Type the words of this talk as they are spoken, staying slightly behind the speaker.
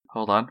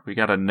Hold on. We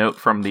got a note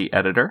from the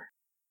editor.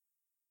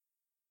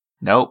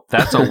 Nope,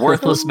 that's a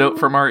worthless note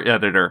from our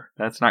editor.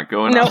 That's not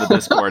going on the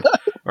Discord.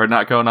 Or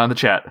not going on the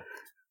chat.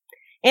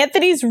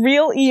 Anthony's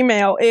real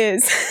email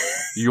is...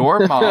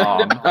 Your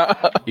mom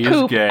is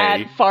Poop gay.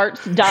 at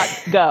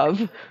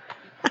farts.gov.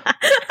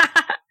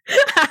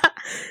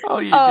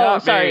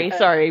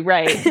 Sorry,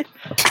 right.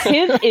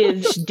 His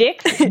is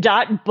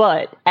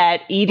dicks.butt@edu.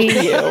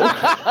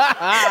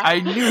 I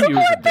knew he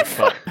was a dick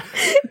butt.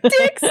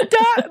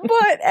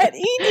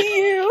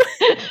 dicks.butt@edu.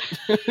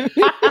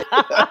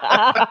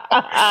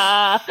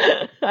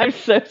 I'm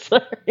so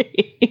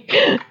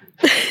sorry.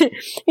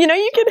 You know,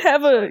 you can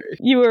have a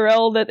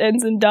URL that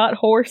ends in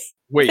 .horse.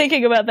 Wait,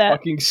 thinking about that.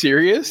 Fucking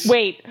serious?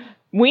 Wait,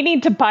 we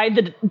need to buy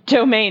the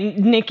domain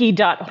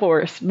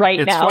nikki.horse now.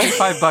 It's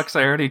 $25.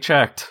 I already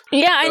checked.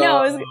 Yeah, I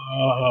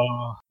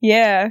know.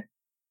 Yeah.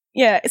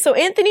 So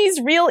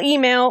Anthony's real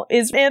email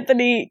is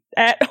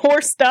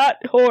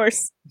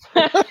anthony@horse.horse.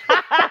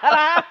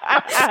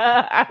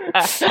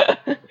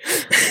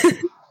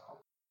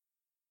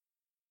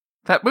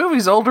 That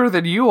movie's older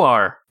than you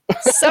are.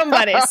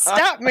 Somebody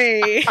stop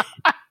me.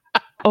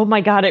 Oh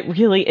my god, it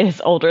really is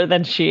older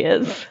than she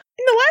is.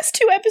 In the last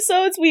 2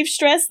 episodes, we've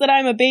stressed that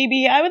I'm a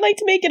baby. I would like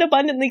to make it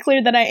abundantly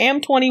clear that I am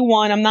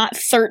 21. I'm not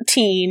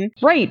 13.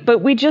 Right,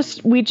 but we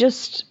just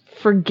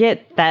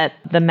forget that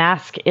the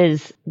mask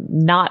is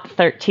not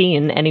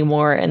 13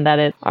 anymore, and that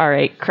it. All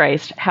right,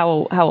 Christ,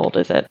 how old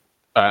is it?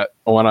 I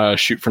want to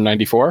shoot for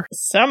 94.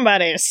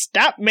 Somebody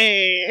stop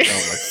me. Oh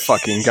my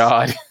fucking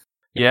god.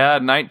 Yeah,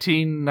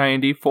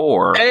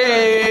 1994.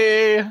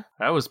 Hey!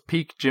 That was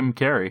peak Jim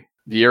Carrey.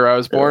 The year I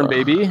was born,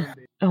 baby.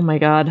 Oh my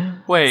god.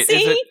 Wait,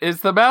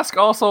 is the mask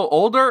also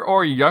older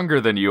or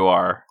younger than you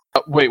are?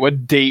 Wait,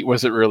 what date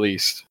was it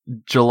released?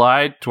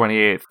 July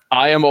 28th.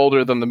 I am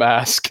older than the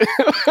mask.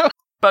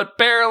 But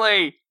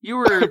barely! You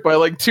were... By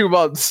like 2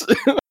 months.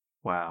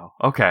 Wow,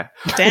 okay.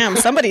 Damn,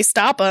 somebody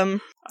stop him.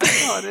 I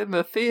saw it in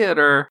the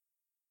theater.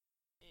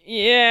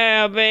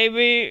 Yeah,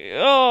 baby.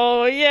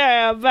 Oh,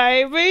 yeah,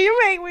 baby. You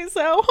make me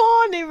so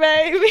horny,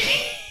 baby.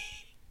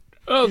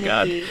 Oh,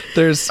 God.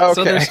 There's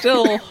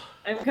still...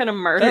 I'm gonna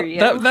murder you.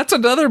 That's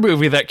another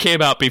movie that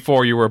came out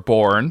before you were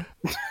born.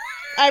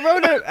 I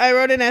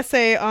wrote an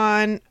essay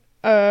on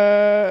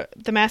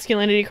the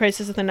masculinity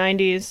crisis of the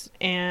 90s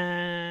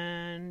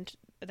and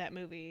that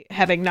movie,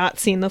 having not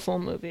seen the full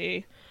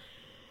movie.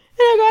 And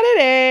I got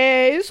an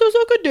A, so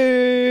suck a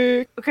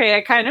dick. Okay,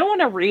 I kind of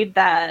want to read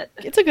that.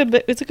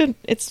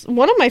 It's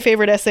one of my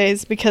favorite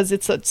essays because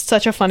it's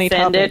such a funny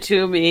topic. Send it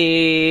to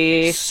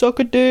me. Suck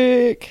a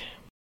dick.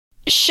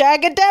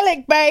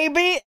 Shagadelic,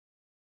 baby.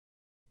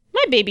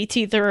 My baby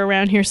teeth are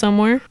around here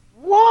somewhere.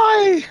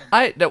 Why?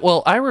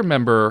 I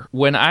remember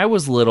when I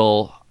was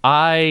little,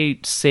 I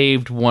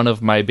saved one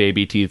of my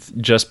baby teeth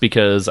just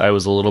because I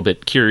was a little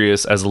bit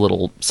curious as a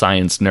little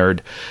science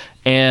nerd.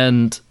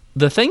 And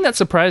the thing that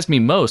surprised me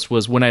most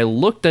was when I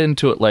looked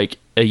into it like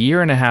a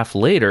year and a half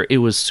later, it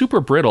was super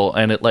brittle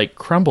and it like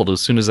crumbled as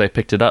soon as I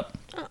picked it up.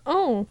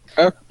 Oh.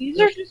 These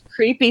are just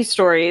creepy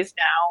stories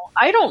now.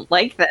 I don't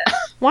like this.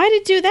 Why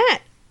did you do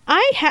that?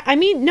 I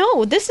mean,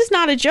 no, this is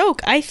not a joke.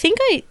 I think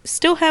I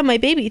still have my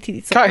baby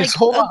teeth. Guys, like,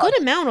 hold on. A good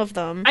amount of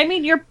them. I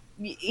mean,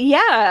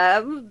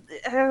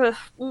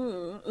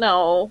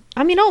 no.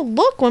 I mean, I'll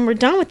look when we're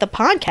done with the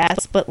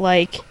podcast, but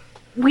like...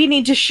 We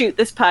need to shoot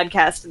this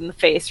podcast in the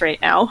face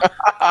right now.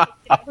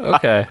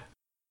 Okay.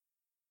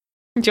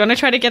 Do you want to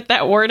try to get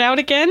that word out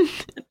again?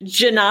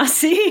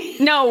 Genasi?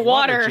 No,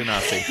 water.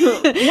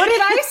 What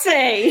did I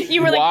say?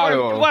 You were like,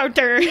 water.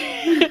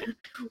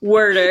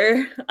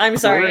 Worder. I'm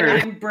sorry. Worder.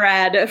 I'm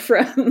Brad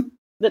from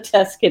the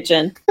test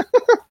kitchen.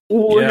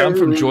 Yeah, I'm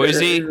from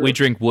Jersey. We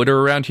drink water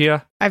around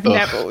here. I've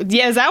never...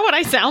 Yeah, is that what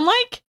I sound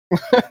like?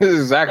 This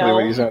is exactly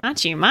what you said.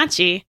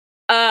 Machi.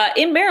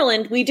 In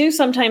Maryland, we do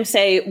sometimes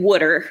say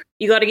water.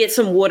 You got to get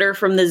some water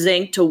from the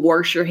zinc to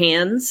wash your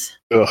hands.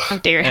 Ugh. How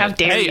dare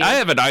Hey, you? I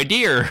have an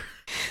idea.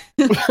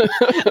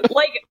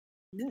 Like,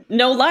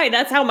 no lie,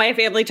 that's how my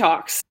family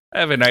talks. I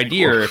have an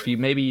idea. If you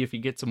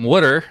get some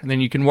water,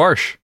 then you can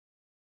wash.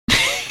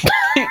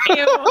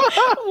 Ew.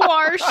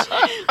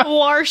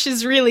 Wash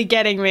is really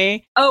getting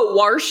me. Oh,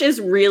 wash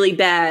is really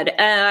bad.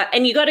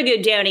 And you got to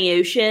go down the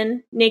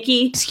ocean,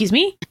 Nikki. Excuse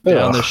me?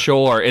 Down the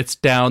shore. It's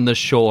down the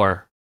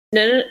shore.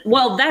 No.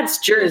 Well, that's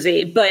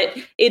Jersey, but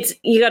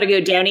you got to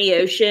go down the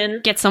ocean.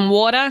 Get some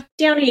water.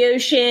 Down the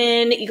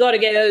ocean. You got to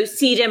go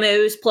see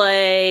demos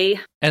play.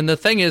 And the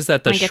thing is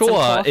that the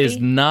shore is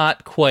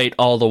not quite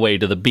all the way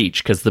to the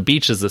beach, because the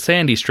beach is a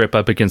sandy strip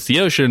up against the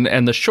ocean,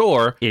 and the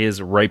shore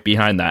is right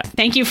behind that.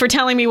 Thank you for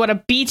telling me what a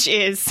beach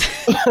is.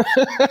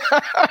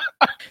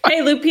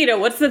 Hey, Lupita,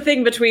 what's the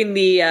thing between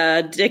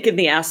the dick and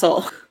the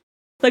asshole?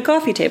 The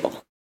coffee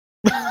table.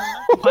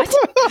 What?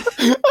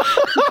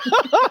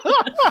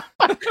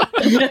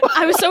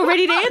 I was so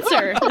ready to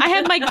answer. I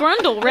had my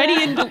grundle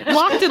ready and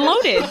locked and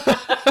loaded.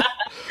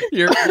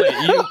 You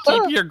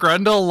keep your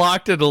grundle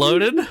locked and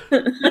loaded?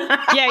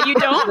 Yeah, you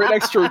don't? Right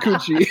next to her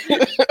coochie.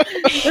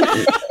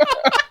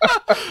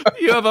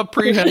 You have a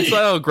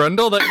prehensile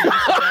grundle that you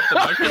have the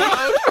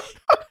microphone?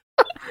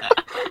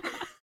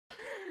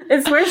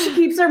 It's where she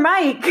keeps her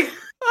mic.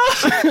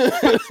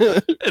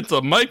 It's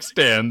a mic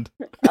stand.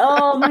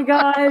 Oh my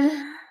god.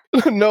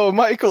 No,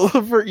 Michael,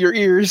 avert your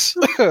ears.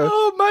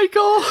 Oh,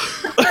 Michael.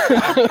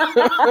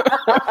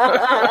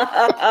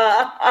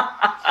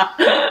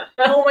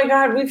 Oh my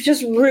god, we've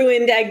just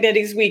ruined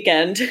Agnetti's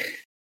weekend.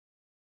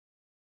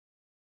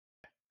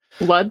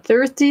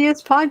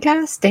 Bloodthirstiest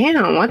podcast?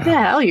 Damn, what the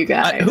hell, you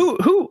guys?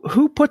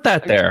 Who put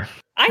that there?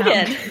 I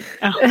did.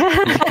 All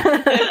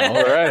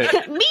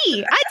right.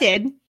 Me, I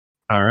did.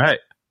 All right.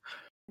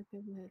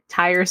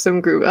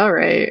 Tiresome group. All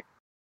right.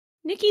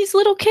 Nikki's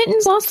little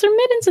kittens lost their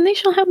mittens and they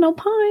shall have no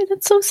pie.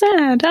 That's so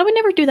sad. I would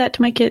never do that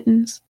to my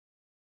kittens.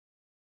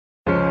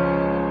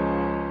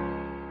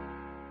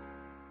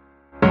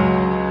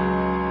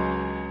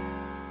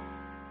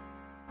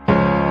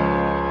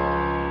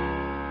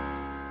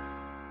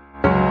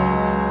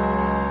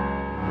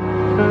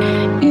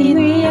 In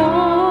the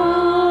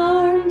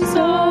arms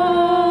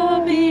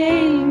of the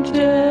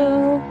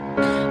angel,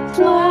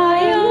 fly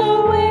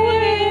away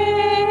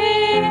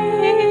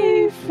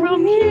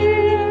from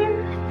here,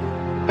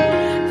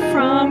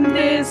 from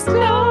this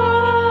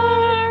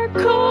dark,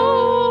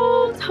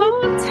 cold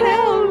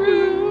hotel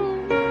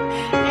room,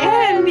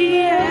 and the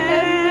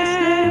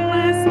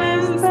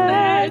endlessness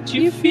that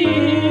you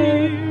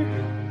fear.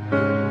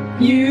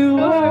 You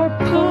are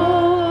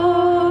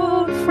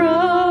pulled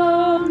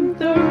from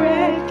the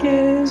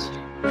wreckage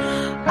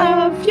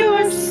of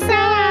your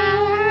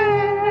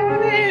silent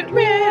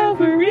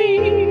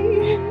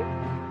reverie.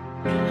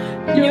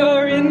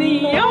 You're in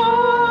the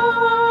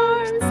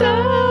arms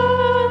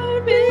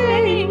of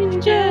an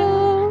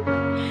angel.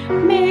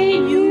 May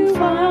you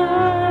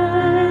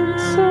find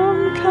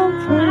some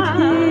comfort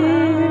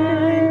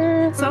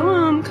here.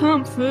 Some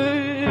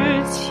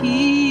comfort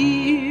here.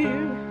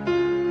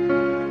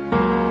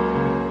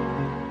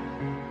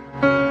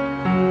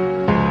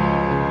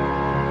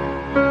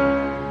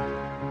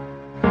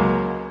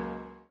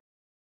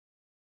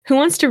 Who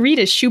wants to read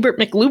a Schubert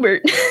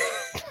McLubert?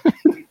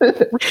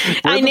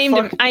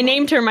 I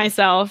named her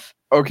myself.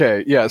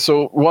 Okay, yeah,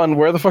 so one,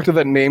 where the fuck did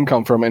that name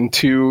come from? And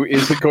two,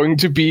 is it going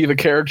to be the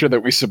character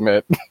that we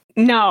submit?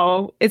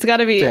 No, it's got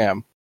to be.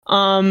 Damn.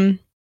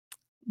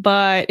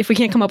 But if we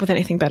can't come up with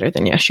anything better,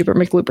 then yeah, Schubert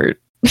McLubert.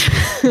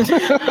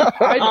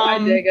 I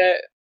dig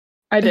it.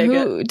 I dig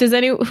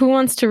it. Who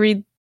wants to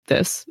read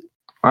this?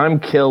 I'm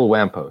Kill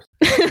Lamppost.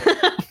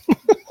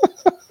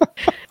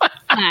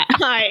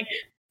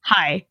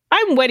 Hi.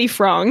 I'm Weddy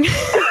Frong.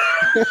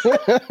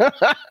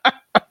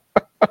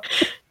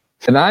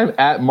 And I'm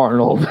at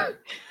Marnold.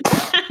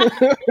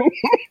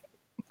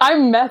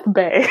 I'm Meth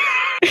Bay.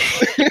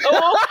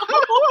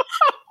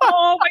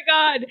 Oh my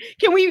god.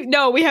 Can we?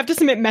 No, we have to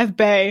submit Meth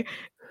Bay.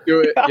 Do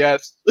it,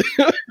 yes.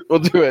 We'll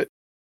do it.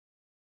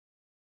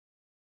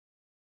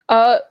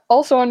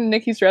 Also on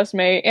Nikki's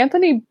resume,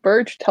 Anthony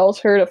Birch tells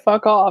her to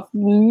fuck off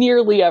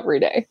nearly every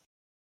day.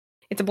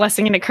 It's a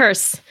blessing and a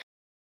curse.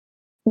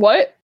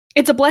 What?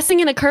 It's a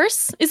blessing and a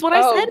curse, is what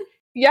I said?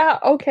 Yeah,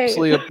 okay.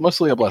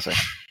 Mostly a blessing.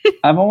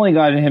 I've only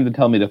gotten him to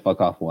tell me to fuck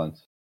off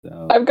once.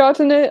 So. I've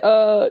gotten it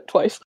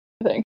twice,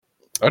 I think.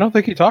 I don't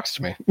think he talks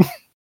to me.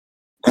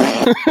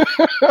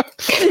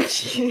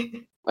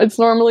 It's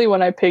normally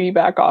when I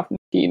piggyback off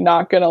Nikki,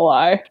 not gonna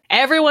lie.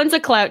 Everyone's a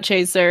clout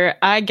chaser.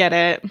 I get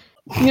it.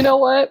 You know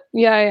what?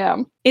 Yeah, I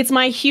am. It's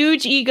my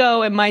huge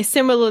ego and my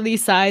similarly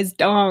sized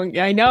dong.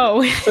 I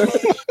know.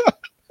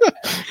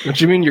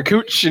 What you mean, your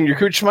cooch and your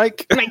cooch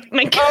mic? My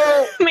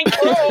That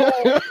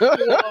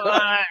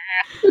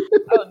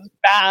was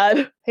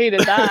bad. Hated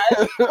that.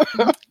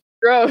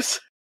 Gross.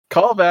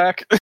 Call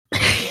back.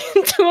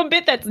 To a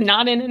bit that's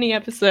not in any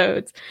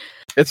episodes.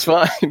 It's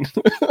fine.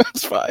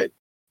 It's fine.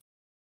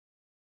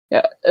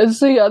 Yeah. As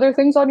the other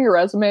things on your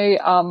resume,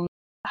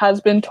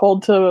 has been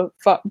told to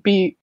fuck.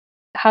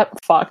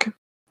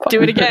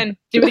 Do it again.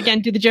 Do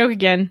the joke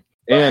again.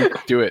 And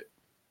do it.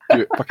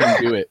 Fucking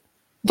do it.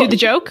 Do the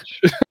joke.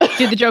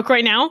 Do the joke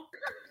right now.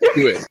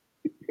 Do it.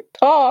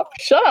 Oh,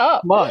 shut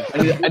up. Come on.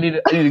 I need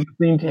a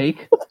clean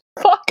take.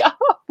 Fuck up.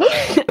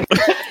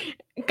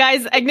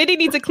 Guys, Agnetty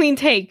needs a clean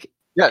take.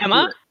 Yeah,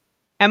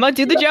 Emma,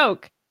 do the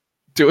joke.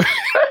 Do it.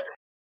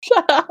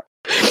 Shut up.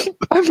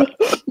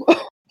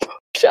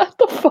 Shut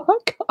the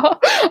fuck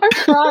up. I'm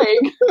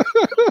crying.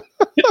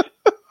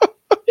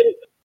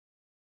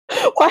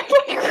 Why am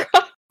I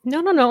crying?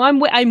 No.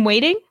 I'm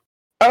waiting.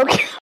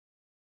 Okay.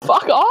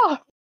 Fuck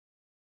off.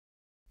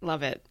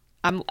 Love it.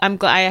 I'm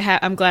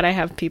glad I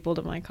have people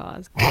to my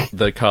cause.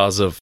 The cause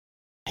of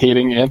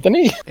hating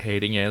Anthony.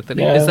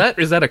 Yeah.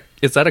 Is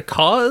that a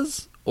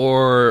cause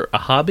or a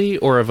hobby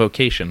or a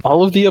vocation?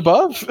 All of the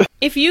above.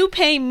 If you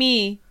pay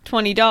me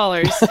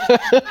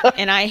 $20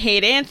 and I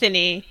hate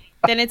Anthony,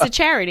 then it's a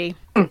charity.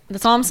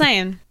 That's all I'm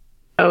saying.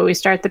 Oh, we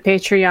start the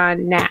Patreon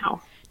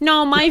now.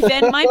 No, my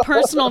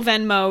personal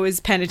Venmo is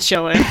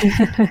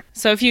penicillin.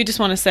 So if you just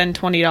want to send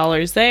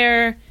 $20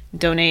 there,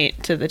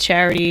 donate to the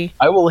charity.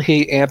 I will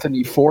hate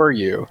Anthony for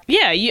you.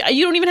 Yeah,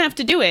 you don't even have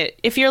to do it.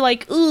 If you're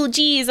like, ooh,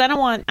 geez, I don't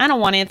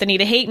want Anthony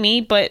to hate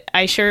me, but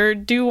I sure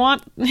do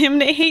want him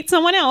to hate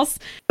someone else.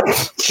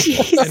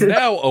 And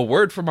now a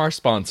word from our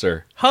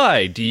sponsor.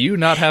 Hi, do you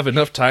not have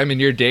enough time in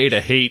your day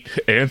to hate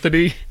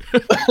Anthony?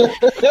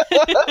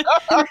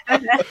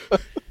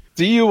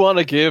 Do you want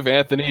to give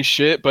Anthony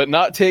shit, but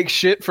not take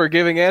shit for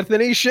giving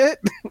Anthony shit?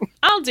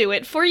 I'll do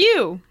it for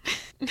you.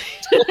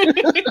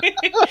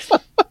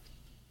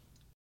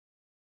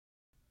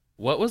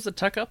 What was the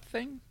tuck up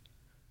thing?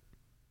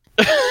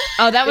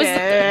 Oh, that was.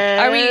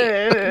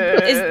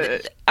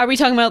 Are we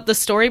talking about the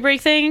story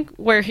break thing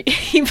where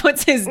he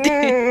puts his?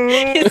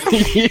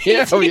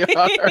 Yeah, we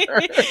are.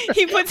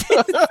 He puts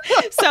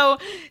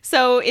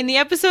so in the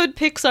episode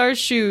Pixar's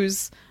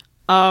Shoes,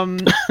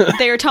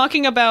 they are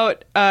talking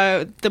about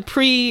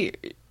the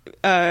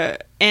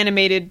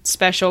animated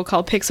special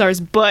called Pixar's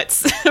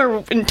Butts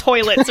or in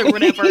Toilets or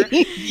whatever.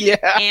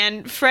 Yeah.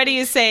 And Freddy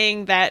is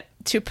saying that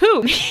to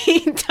Pooh, he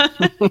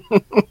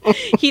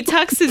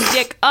tucks his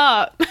dick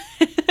up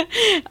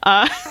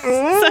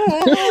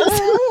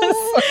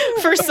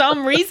for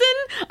some reason.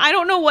 I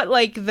don't know what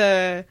I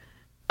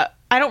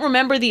don't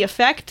remember the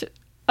effect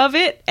of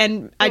it,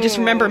 and I just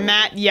remember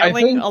Matt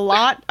yelling a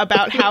lot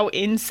about how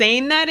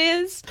insane that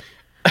is.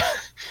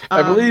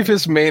 I believe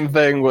his main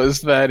thing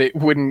was that it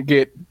wouldn't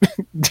get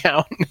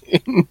down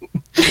in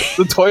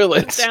the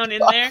toilets. Down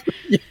in there?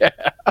 Yeah.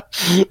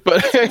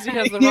 But he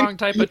has the wrong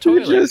type of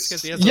toilet.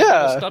 Because he has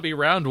the stubby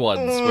round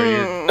ones where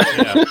you're...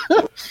 Yeah.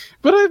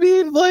 But I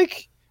mean,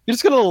 like, you're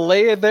just going to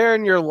lay it there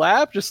in your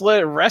lap? Just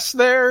let it rest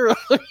there?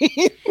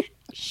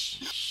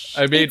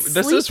 I mean,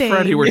 this is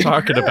Freddy we're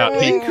talking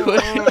about. He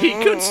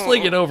could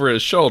sling it over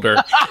his shoulder.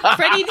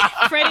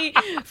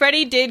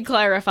 Freddy did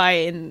clarify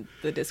in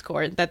the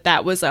Discord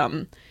that was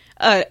a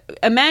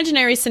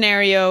imaginary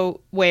scenario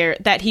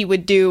that he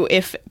would do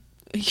if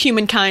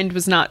humankind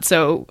was not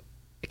so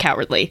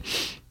cowardly.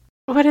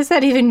 What does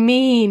that even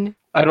mean?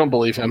 I don't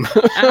believe him.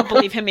 I don't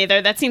believe him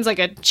either. That seems like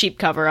a cheap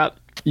cover-up.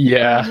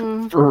 Yeah,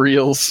 for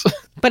reals.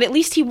 But at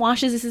least he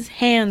washes his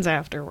hands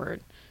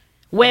afterward.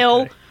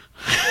 Well... Okay.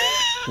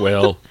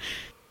 Well,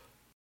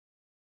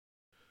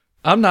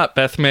 I'm not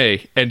Beth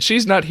May, and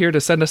she's not here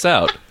to send us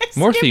out.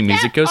 More theme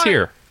music goes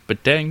here.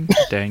 But dang,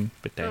 dang,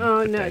 but dang. Oh,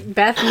 but no. dang.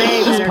 Beth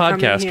May better come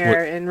in podcast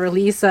here and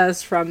release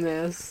us from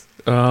this.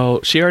 Oh,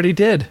 she already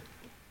did.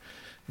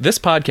 This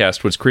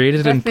podcast was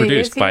created and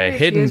produced by a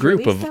hidden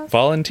group of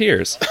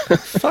volunteers.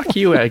 Fuck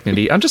you,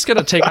 Agnity. I'm just going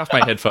to take off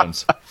my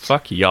headphones.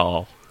 Fuck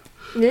y'all.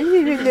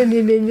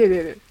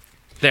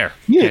 There.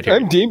 Yeah,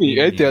 I'm Damie.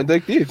 I sound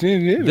like this.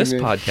 This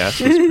podcast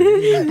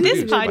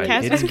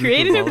was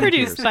created and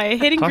produced by a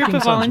hidden group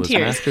of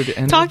volunteers.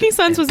 Talking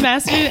Sons was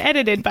mastered and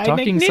edited by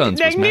Agnity.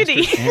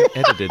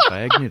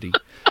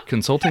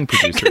 Consulting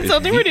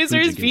producer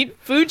is Pete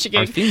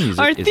Fujigan.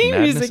 Our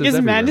theme music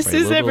is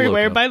Madnesses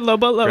Everywhere by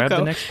Lobo Loco. Grab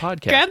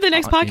the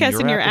next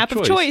podcast in your app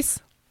of choice.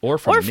 Or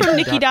from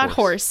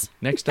Nikki.horse.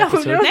 Next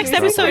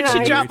episode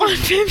should drop on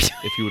Fib.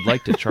 If you would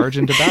like to charge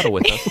into battle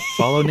with us,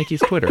 follow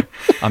Nikki's Twitter.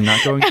 I'm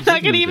not going to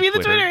give you the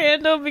Twitter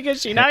handle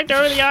because she knocked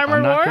over the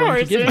Armored War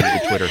Horse. I'm not going to give you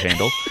the Twitter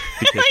handle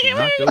because she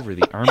knocked over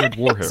the Armored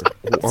War Horse.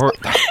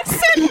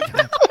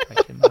 I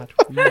cannot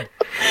read.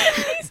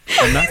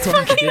 I'm not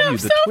going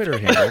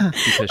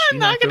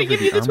to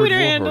give you the Twitter handle because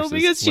she knocked over the Armored War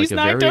Horses like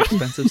a very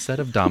expensive set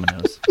of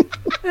dominoes.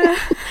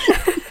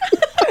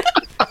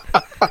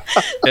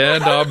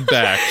 And I'm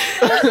back.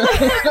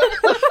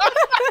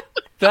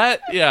 I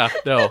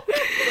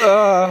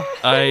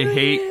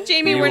hate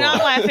Jamie, we're not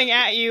laughing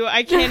at you.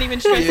 I can't even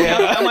stress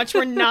enough how much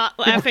we're not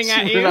laughing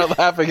at you. We're not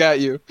laughing at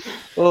you.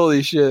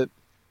 Holy shit.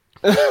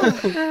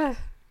 That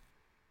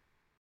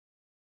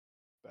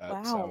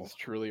sounds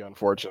truly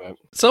unfortunate.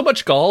 So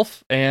much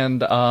golf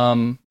and,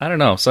 I don't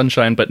know,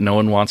 sunshine, but no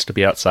one wants to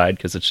be outside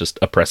because it's just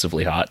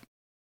oppressively hot.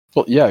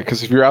 Well, yeah,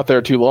 because if you're out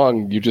there too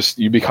long, you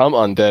become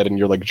undead and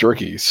you're like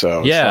jerky,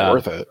 so it's not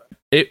worth it.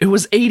 It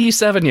was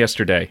 87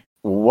 yesterday.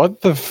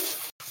 What the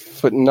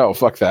no,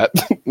 fuck that.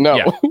 No.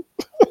 Yeah.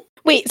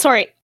 Wait,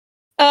 sorry.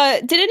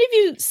 Did any of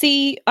you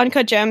see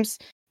Uncut Gems?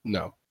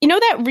 No. You know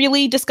that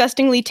really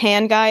disgustingly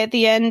tan guy at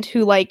the end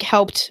who like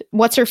helped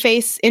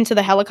what's-her-face into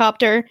the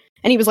helicopter?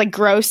 And he was like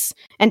gross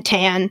and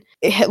tan,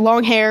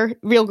 long hair,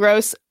 real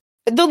gross.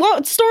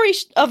 The story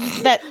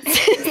of that...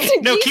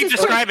 No, keep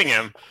describing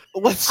him.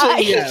 Let's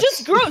say yes. He's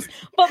just gross.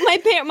 But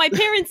my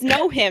parents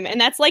know him,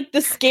 and that's like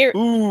the scare.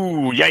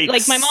 Ooh, yikes.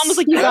 Like my mom was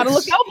like, you gotta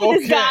look out for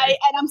this guy.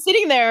 And I'm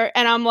sitting there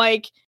and I'm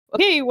like,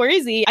 okay, where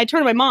is he? I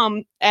turn to my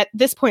mom at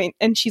this point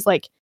and she's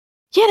like,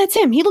 yeah, that's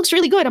him. He looks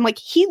really good. I'm like,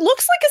 he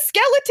looks like a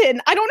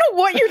skeleton. I don't know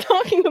what you're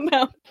talking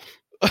about.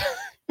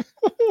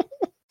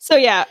 So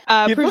yeah.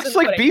 He looks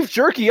like beef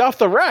jerky off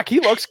the rack. He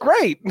looks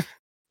great.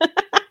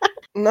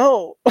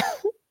 No.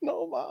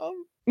 No,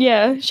 Mom.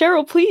 Yeah,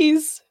 Cheryl,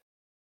 please.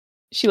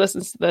 She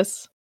listens to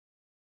this.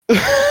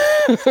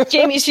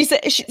 Jamie, she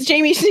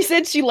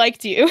said she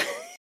liked you.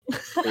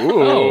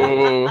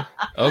 Ooh.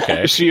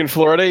 Okay. Is she in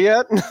Florida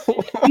yet?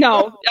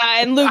 No,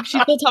 and Luke, she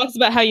still talks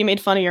about how you made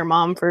fun of your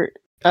mom for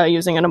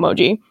using an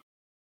emoji.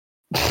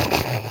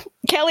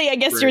 Kelly, I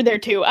guess you're there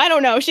too. I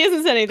don't know. She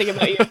hasn't said anything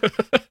about you.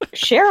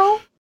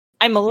 Cheryl,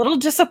 I'm a little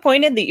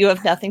disappointed that you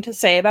have nothing to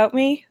say about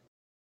me,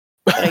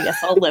 but I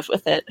guess I'll live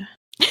with it.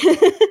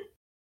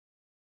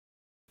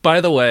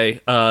 By the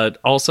way,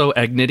 also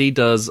Agnity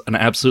does an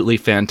absolutely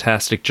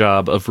fantastic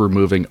job of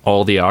removing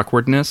all the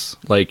awkwardness.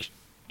 Like,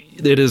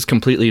 it is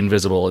completely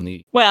invisible in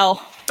the... Well...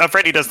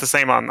 Freddie does the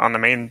same on the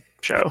main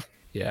show.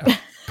 Yeah.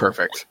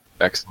 Perfect.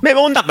 Excellent. Maybe,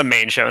 well, not the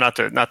main show, not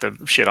to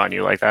shit on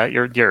you like that.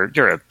 You're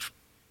a...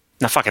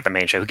 No, fuck it, the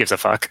main show. Who gives a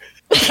fuck?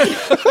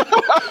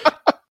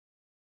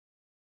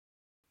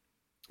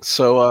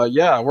 So,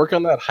 work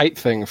on that height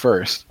thing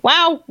first.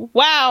 Wow.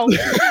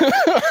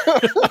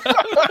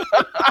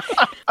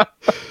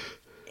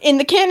 In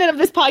the canon of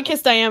this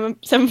podcast, I am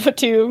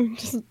 7'2".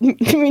 Just,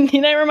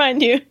 need I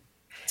remind you?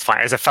 It's fine.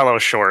 As a fellow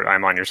short,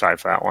 I'm on your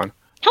side for that one.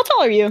 How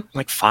tall are you? I'm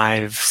like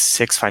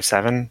 5'6",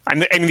 5'7". I'm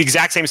the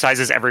exact same size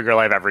as every girl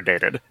I've ever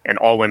dated, and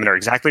all women are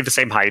exactly the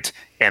same height,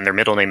 and their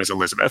middle name is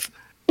Elizabeth.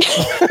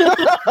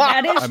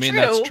 That is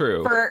that's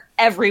true for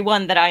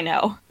everyone that I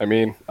know. I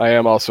mean, I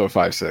am also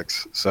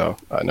 5'6", so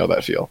I know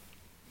that feel.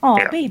 Oh,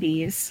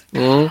 babies.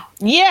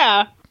 Mm-hmm.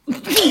 Yeah.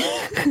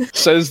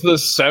 Says the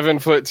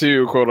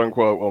 7'2", quote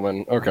unquote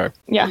woman. Okay.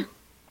 Yeah.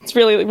 It's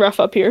really rough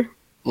up here.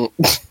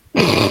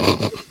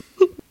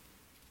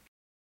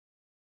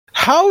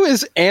 How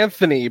is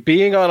Anthony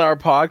being on our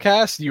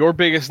podcast your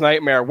biggest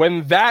nightmare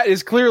when that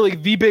is clearly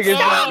the biggest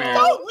nightmare?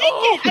 Don't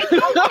link it! I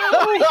don't know.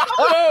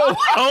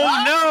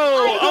 Oh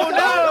no!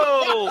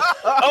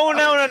 Oh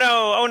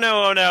no! Oh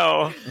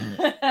no!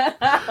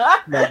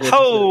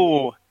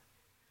 Oh!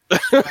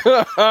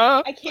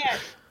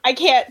 I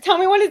can't. Tell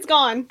me when it's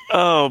gone.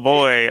 Oh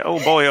boy! Oh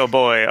boy! Oh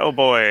boy! Oh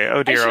boy!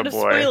 Oh dear! I Oh should have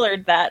boy!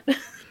 spoilered that.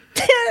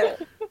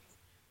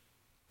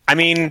 I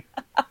mean,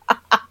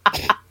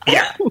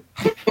 yeah.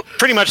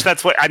 Pretty much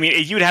that's what I mean.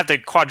 You'd have to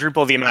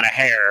quadruple the amount of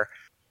hair.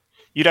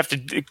 You'd have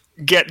to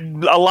get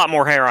a lot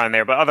more hair on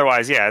there, but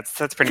otherwise, yeah,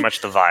 that's pretty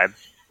much the vibe.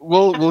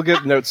 We'll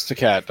get notes to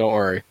Kat. Don't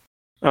worry.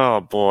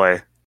 Oh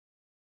boy.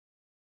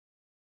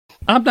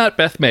 I'm not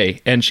Beth May,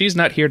 and she's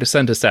not here to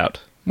send us out.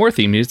 More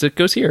theme music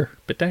goes here.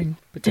 Ba-dang,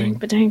 ba-dang,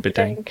 ba-dang,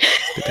 ba-dang,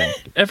 ba-dang.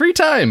 Every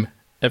time.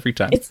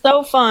 It's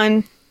so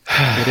fun.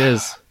 It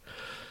is.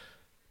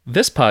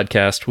 This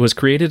podcast was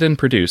created and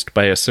produced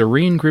by a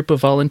serene group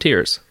of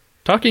volunteers.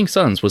 Talking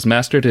Sons was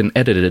mastered and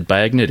edited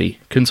by Agnity.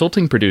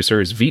 Consulting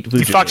producer is Veet Vujic.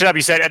 You fucked it up.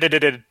 You said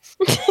edited.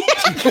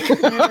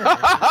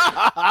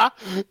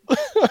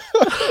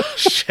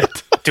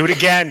 Shit. Do it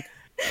again.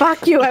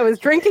 Fuck you. I was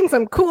drinking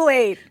some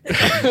Kool-Aid.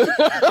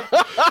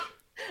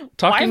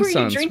 Talking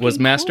Sons was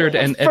mastered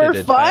and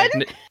edited for fun?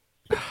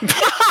 by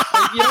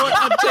You know what?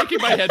 I'm taking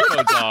my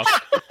headphones off.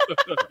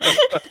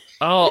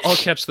 I'll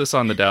catch this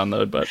on the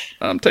download, but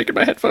I'm taking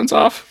my headphones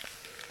off.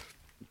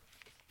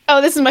 Oh,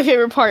 this is my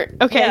favorite part.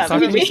 Okay. Yeah,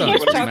 Talking Sons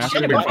was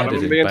mastered and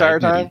edited the entire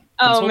by Agnity. time?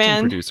 Oh, Consulting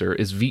man. producer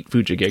is Veet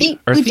Vujigig.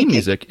 Our theme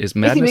music is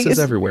Madness is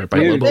Everywhere by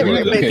Lobo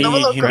Logo.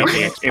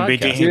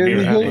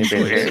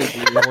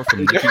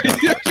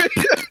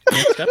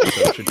 Next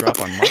episode should drop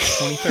on March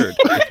 23rd.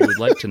 If you would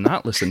like to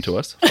not listen to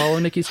us, follow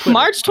Nikki's Twitter.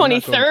 March I'm not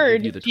going to 23rd?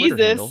 give you the Twitter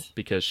Jesus. handle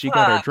because she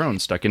got her drone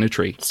stuck in a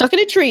tree. Stuck in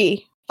a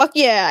tree. Fuck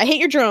yeah. I hate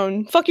your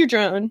drone. Fuck your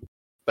drone.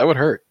 That would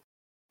hurt.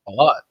 A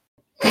lot.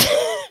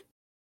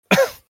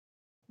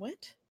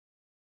 What?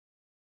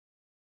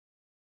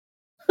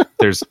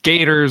 There's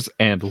gators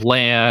and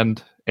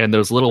land and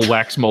those little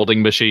wax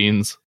molding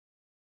machines.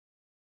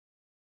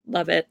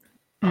 Love it.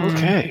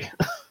 Okay.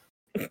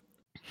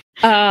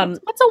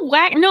 What's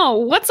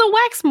a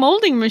wax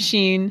molding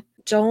machine?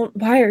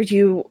 Why are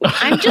you?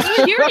 I'm just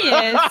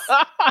curious.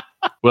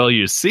 Well,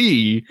 you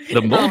see,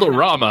 the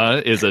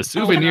Moldorama is a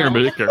souvenir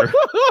maker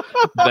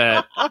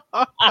that...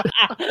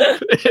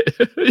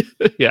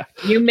 Yeah.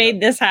 You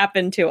made this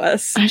happen to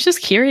us. I was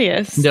just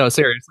curious. No,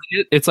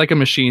 seriously. It's like a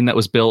machine that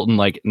was built in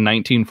like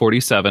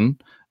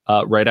 1947,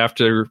 right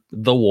after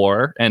the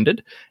war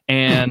ended.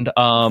 And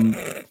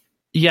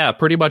yeah,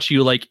 pretty much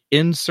you like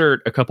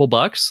insert a couple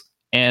bucks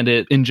and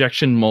it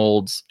injection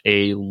molds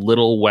a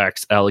little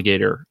wax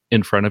alligator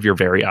in front of your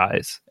very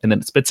eyes. And then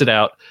it spits it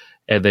out.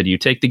 And then you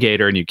take the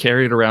gator and you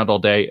carry it around all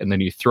day. And then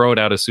you throw it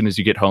out as soon as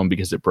you get home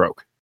because it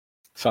broke.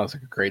 Sounds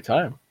like a great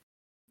time.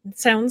 It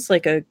sounds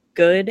like a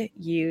good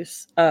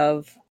use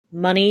of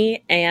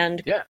money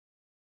and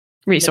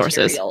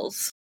resources.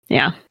 Materials.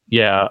 Yeah.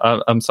 Yeah,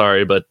 I'm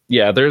sorry, but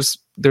yeah, there's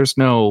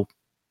no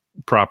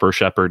proper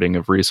shepherding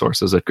of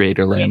resources at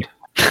Gatorland.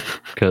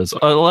 Because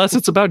unless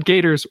it's about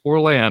gators or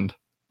land,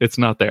 it's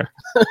not there.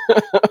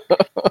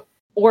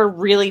 Or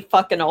really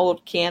fucking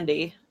old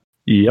candy.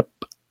 Yep.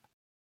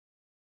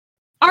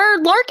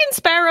 Are Lark and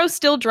Sparrow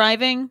still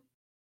driving?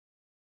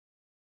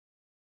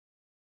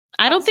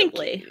 I don't think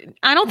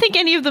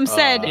any of them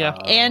said,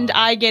 and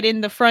I get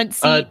in the front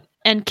seat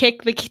and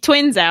kick the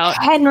twins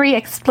out. Henry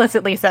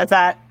explicitly says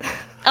that.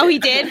 Oh, he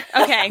did?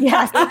 Okay.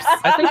 Yes.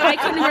 I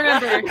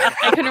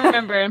couldn't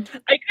remember.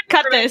 I could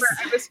cut this.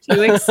 I was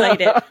too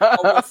excited.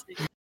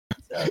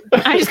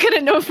 I just got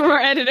a note from our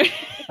editor.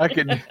 I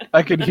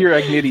could hear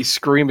Agniti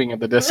screaming in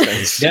the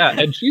distance. Yeah,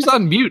 and she's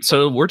on mute,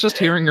 so we're just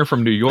hearing her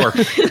from New York.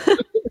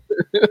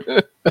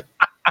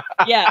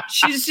 Yeah,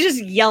 she's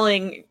just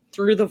yelling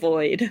through the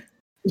void.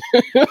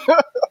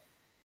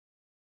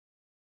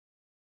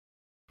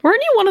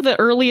 Weren't you one of the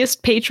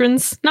earliest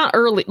patrons? Not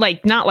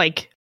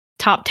like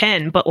top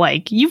 10, but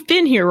like you've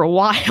been here a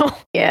while.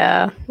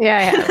 Yeah, I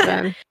have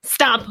been.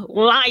 Stop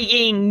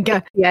lying.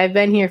 Yeah, I've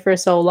been here for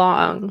so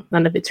long.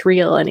 None of it's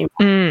real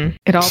anymore.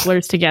 It all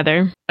blurs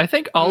together. I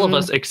think all of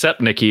us except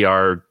Nikki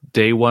are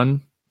day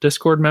one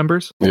Discord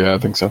members. Yeah, I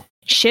think so.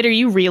 Shit, are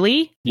you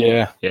really?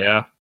 Yeah.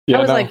 Yeah. I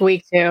was like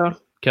week 2.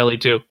 Kelly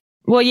too.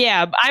 Well,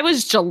 yeah, I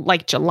was July.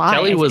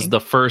 Kelly was the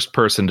first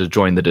person to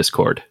join the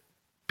Discord,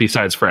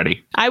 besides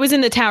Freddie. I was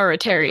in the Tower of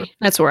Terry.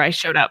 That's where I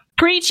showed up.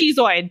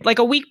 Pre-Cheezoid, like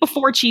a week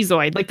before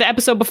Cheezoid, like the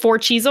episode before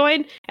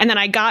Cheezoid. And then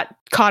I got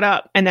caught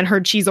up and then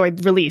heard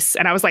Cheezoid release.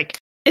 And I was like,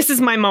 this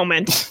is my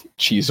moment.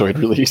 Cheezoid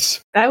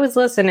release. I was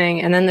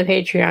listening and then the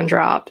Patreon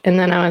dropped. And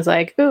then I was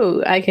like,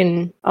 ooh, I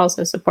can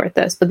also support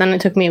this. But then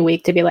it took me a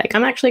week to be like,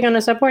 I'm actually going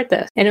to support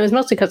this. And it was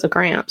mostly because of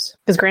Gramps.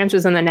 Because Gramps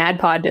was in the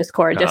NADPOD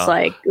Discord, just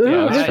like,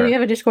 ooh, we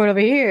have a Discord over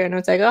here. And I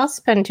was like, I'll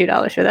spend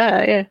 $2 for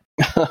that.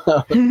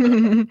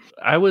 Yeah.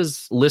 I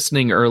was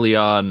listening early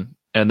on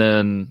and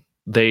then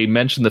they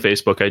mentioned the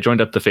Facebook. I joined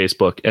up the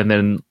Facebook and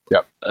then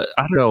I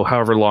don't know,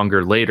 however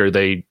longer later,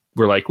 they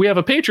were like, we have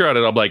a Patreon.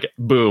 And I'm like,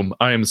 boom,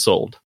 I am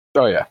sold.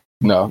 Oh, yeah.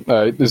 No,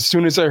 as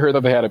soon as I heard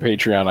that they had a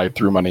Patreon, I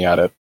threw money at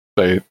it.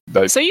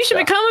 So you should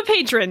become a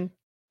patron.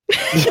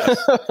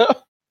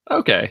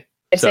 Okay.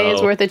 I say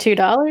it's worth the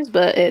 $2,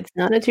 but it's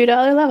not a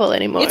 $2 level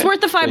anymore. It's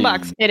worth the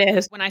 $5. It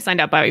is. When I signed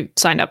up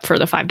for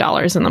the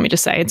 $5. And let me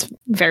just say, it's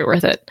very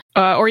worth it.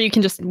 Or you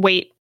can just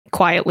wait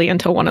quietly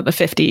until one of the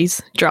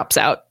 50s drops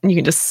out. And you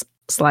can just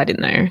slide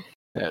in there.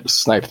 Yeah, just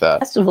snipe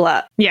that. Best of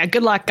luck. Yeah,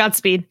 good luck.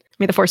 Godspeed.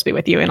 May the force be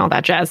with you and all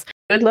that jazz.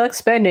 Good luck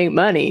spending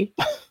money.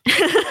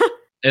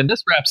 And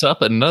this wraps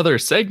up another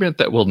segment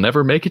that will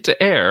never make it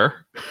to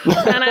air.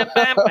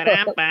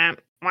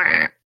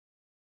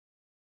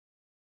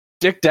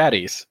 Dick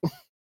Daddies.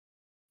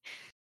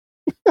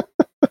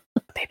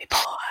 Baby boy.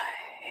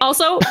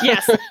 Also,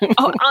 yes,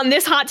 on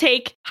this hot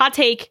take,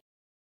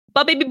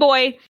 but Baby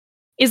Boy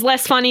is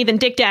less funny than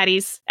Dick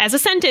Daddies as a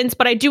sentence,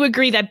 but I do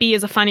agree that B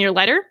is a funnier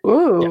letter.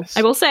 Ooh. Yes.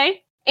 I will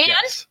say.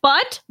 And,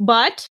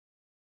 but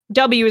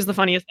W is the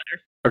funniest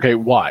letter. Okay,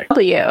 why?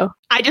 W.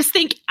 I just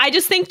think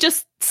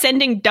just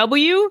sending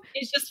W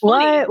is just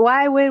funny. What?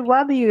 Why would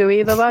W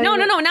be the funny? No,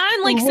 not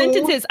in like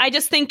sentences. I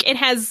just think it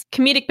has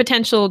comedic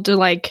potential to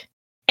like,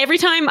 every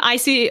time I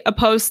see a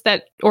post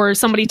that, or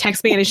somebody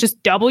texts me and it's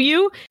just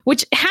W,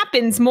 which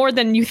happens more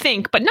than you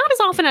think, but not as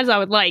often as I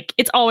would like,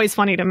 it's always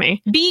funny to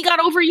me. B got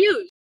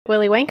overused.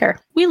 Willy Wanker.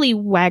 Willy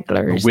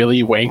Wagglers.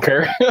 Willy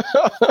Wanker.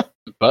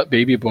 But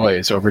Baby Boy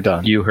is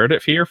overdone. You heard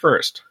it here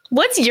first.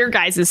 What's your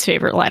guys'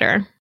 favorite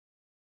letter?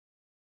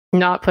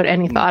 Not put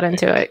any thought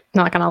into it.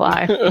 Not gonna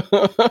lie.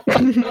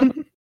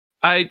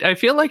 I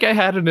feel like I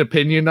had an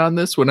opinion on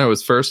this when I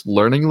was first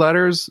learning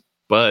letters,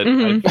 but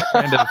I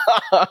kind of...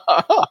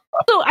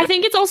 So I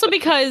think it's also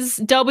because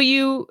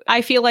W,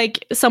 I feel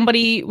like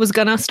somebody was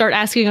gonna start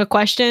asking a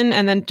question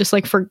and then just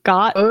like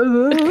forgot.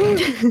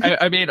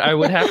 I mean, I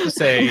would have to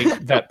say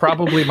that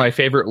probably my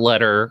favorite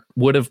letter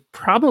would have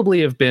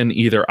probably have been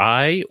either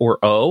I or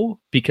O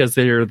because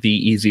they're the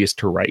easiest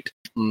to write.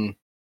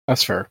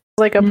 That's fair.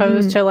 Like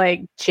opposed to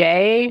like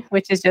J,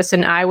 which is just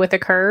an I with a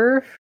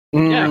curve.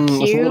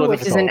 Q,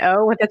 which is an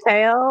O with a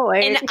tail.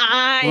 Like... An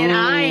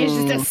I is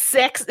just a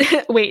sex.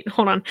 Wait,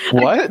 hold on.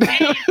 What?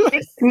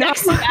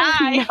 Sex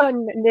I.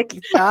 No,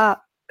 Nikki,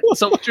 stop.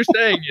 So what you're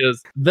saying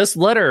is this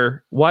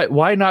letter,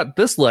 why not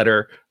this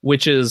letter,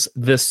 which is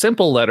this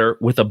simple letter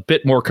with a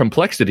bit more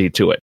complexity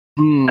to it?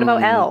 What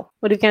about L?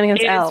 What are you counting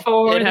against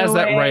L? It has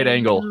that right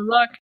angle.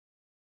 Look.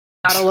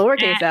 Not a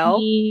lowercase L.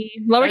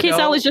 Lowercase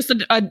L is just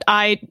a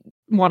I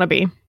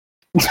wannabe.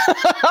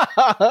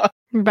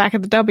 We're back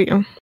at the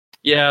W.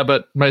 Yeah,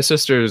 but my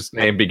sister's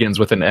name begins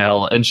with an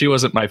L, and she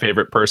wasn't my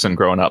favorite person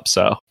growing up,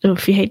 so.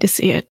 Oof, you hate to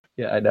see it.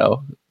 Yeah, I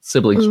know.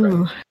 Siblings.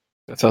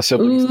 That's how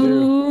siblings do.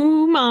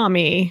 Ooh,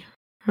 mommy.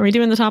 Are we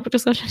doing the topic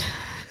discussion?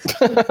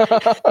 Was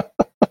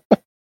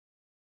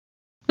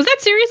that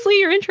seriously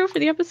your intro for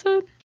the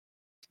episode?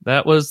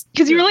 That was...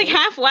 Because you were like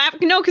half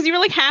laughing. No, because you were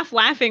like half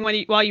laughing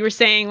while you were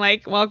saying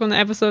like, welcome to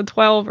episode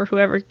 12 or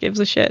whoever gives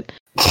a shit.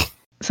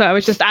 So I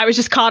was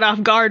just caught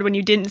off guard when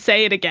you didn't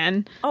say it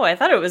again. Oh, I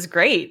thought it was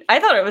great.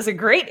 I thought it was a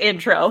great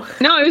intro.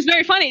 No, it was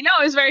very funny. I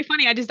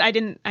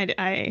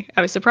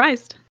was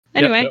surprised.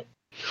 Anyway.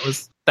 Yep.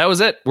 That was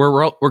it.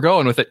 We're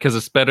going with it because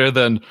it's better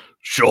than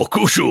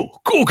Shokushu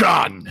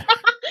Kukan.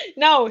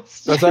 No.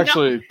 That's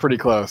actually pretty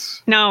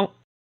close. No.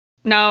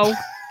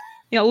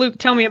 Yeah, Luke,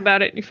 tell me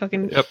about it. You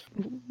fucking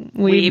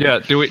weeb. Yeah,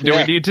 do we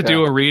need to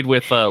do a read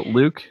with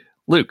Luke?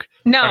 Luke.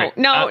 No, right.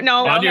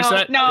 no. On your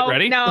set. No,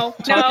 ready? No.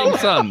 Talking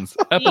Sons,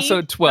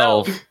 episode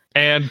 12.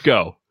 And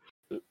go.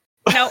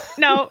 No.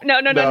 Not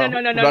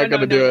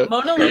gonna do it.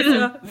 Mona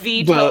Lisa,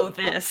 veto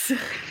this.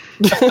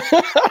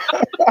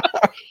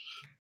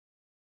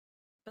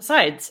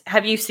 Besides,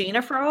 have you seen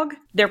a frog?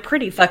 They're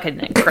pretty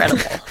fucking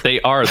incredible. They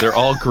are. They're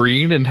all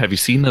green, and have you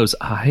seen those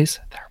eyes?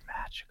 They're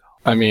magical.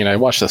 I mean, I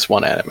watched this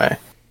one anime.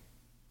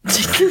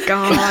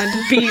 God.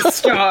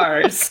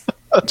 Beastars.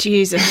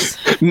 Jesus.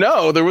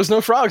 No, there was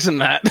no frogs in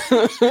that.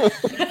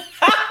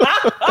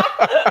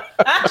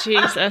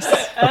 Jesus.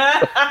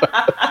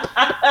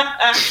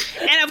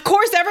 And of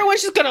course,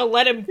 everyone's just gonna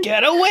let him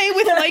get away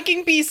with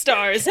liking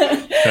Beastars. No,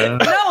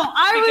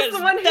 I was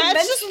the one who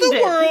that's just mentioned the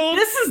it. world.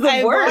 This is the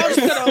and worst.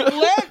 We're just gonna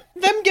let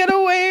them get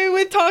away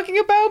with talking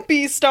about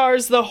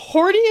Beastars, the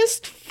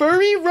horniest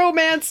furry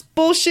romance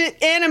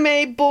bullshit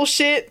anime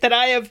bullshit that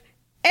I have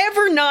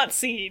ever not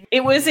seen.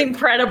 It was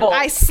incredible.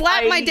 I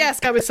slapped my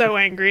desk. I was so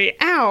angry.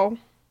 Ow.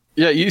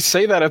 Yeah, you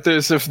say that if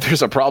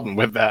there's a problem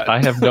with that.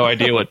 I have no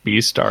idea what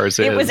Beastars is.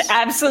 It was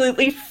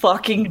absolutely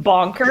fucking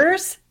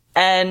bonkers,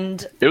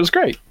 and it was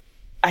great.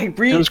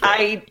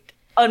 I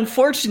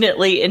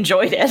unfortunately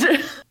enjoyed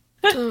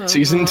it.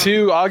 Season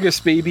 2,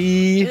 August,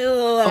 baby.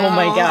 Oh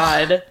my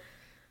god.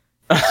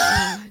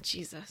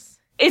 Jesus.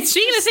 It's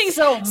speaking of things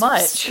so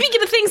much.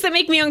 Speaking of things that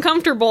make me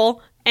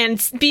uncomfortable and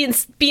being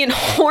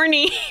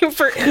horny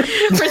for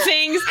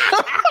things,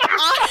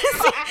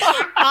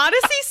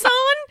 Odyssey-san.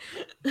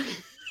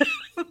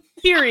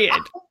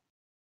 Period.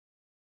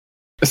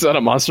 Is that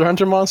a Monster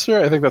Hunter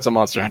monster? I think that's a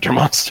Monster Hunter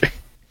monster.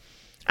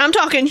 I'm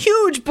talking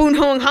huge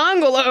Bunhong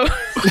Hangolo.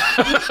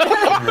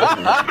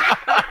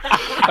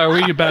 Are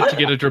we about to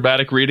get a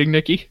dramatic reading,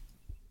 Nikki?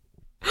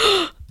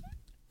 I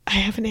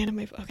have an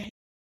anime. Okay.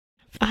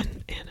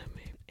 An anime.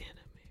 Here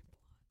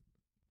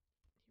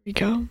we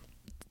go.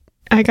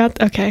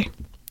 Okay.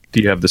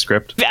 Do you have the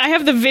script? I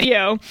have the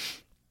video.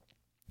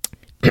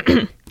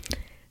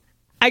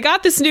 I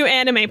got this new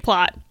anime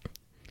plot.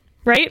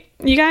 Right,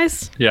 you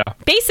guys? Yeah.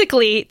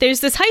 Basically, there's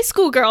this high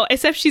school girl,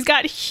 except she's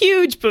got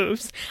huge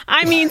boobs.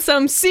 I mean,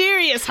 some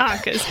serious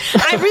honkers.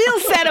 A real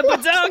setup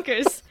of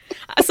donkers.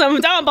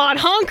 Some donbon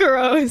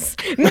honkeros.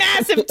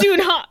 Massive do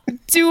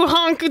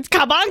honk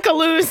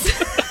kabankaloos.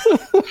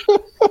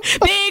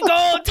 Big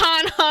old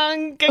ton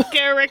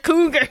honkara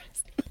cougars.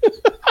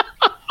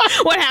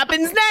 What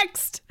happens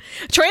next?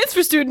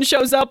 Transfer student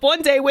shows up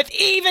one day with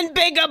even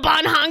bigger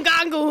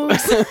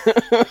banhangangus.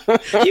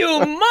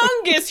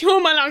 Humongous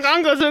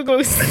humanangangus.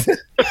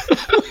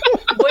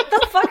 What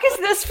the fuck is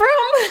this from?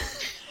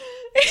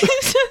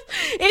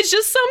 It's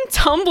just some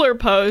Tumblr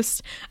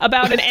post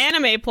about an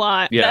anime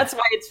plot. Yeah. That's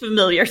why it's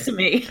familiar to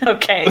me.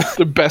 Okay.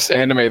 The best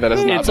anime that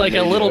has not It's like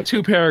a little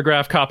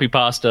 2-paragraph copy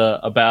pasta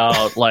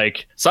about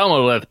like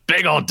someone with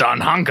big old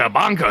Donhanka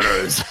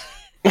Bankaroos.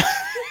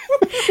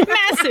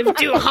 Massive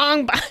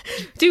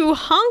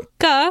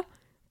Duhanka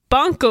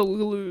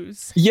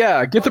Bonkaloos.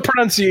 Yeah, get the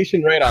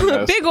pronunciation right on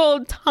this. Big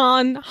old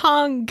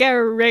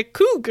Hungary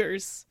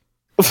cougars.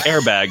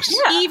 Airbags.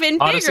 Even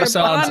bigger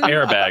Odyssey-san's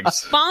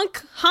airbags.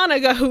 Bonk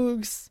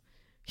Hanagahoogs.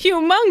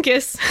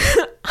 Humongous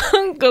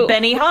Hungo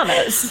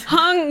Benihanas.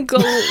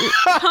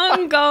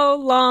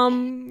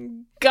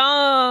 Hungolam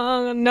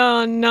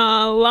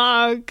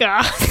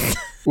Gananalagas.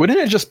 Wouldn't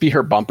it just be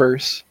her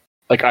bumpers?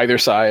 Like either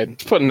side?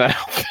 Just putting that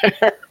out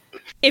there.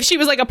 If she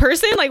was like a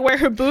person, like where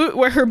her boo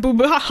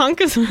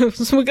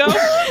hunkas would go.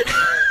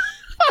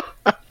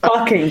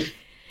 Fucking.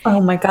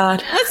 Oh my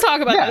god. Let's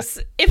talk about this.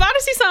 If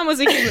Odyssey-san was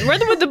a human, where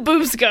would the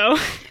boobs go?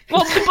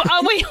 Well,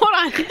 wait, hold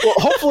on. Well,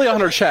 hopefully on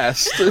her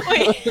chest.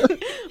 Wait,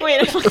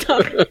 I fucked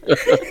up.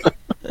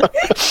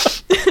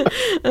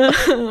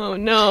 Oh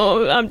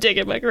no, I'm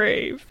digging my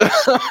grave.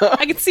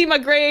 I can see my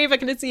grave. I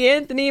can see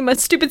Anthony, my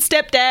stupid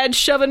stepdad,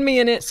 shoving me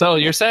in it. So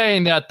you're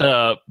saying that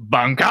the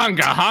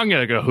Bankanga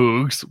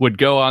Hangagahoogs would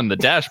go on the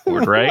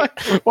dashboard, right?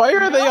 Why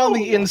are they on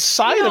the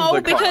inside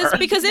of the car?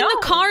 Because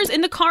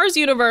in the Cars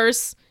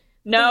universe,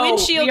 no, the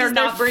windshield we are is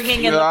not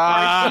bringing in the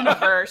Cars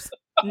universe.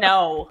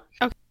 No.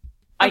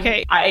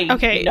 Okay.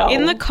 Okay. No.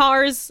 In the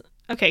Cars.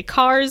 Okay,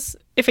 Cars.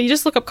 If you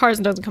just look up Cars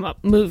and it doesn't come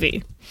up,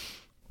 movie.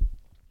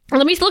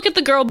 Let me look at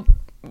the girl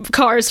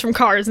Cars from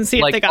Cars and see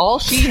if Like they got. all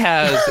she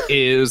has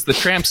is the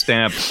tramp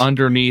stamp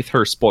underneath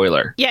her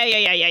spoiler.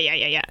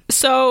 Yeah.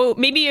 So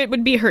maybe it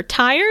would be her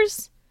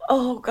tires.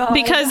 Oh god.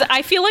 Because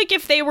I feel like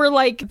if they were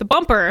like the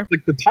bumper,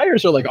 like the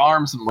tires are like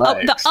arms and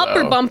legs. the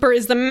upper bumper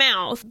is the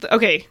mouth.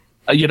 Okay.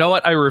 You know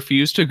what? I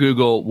refuse to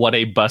Google what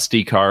a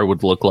busty car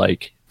would look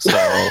like. So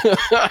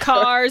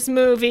Cars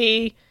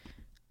movie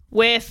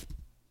with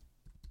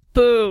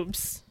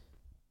boobs.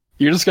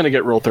 You're just gonna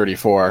get Rule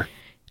 34.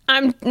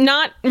 I'm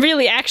not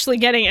really actually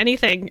getting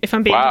anything, if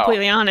I'm being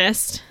completely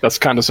honest. That's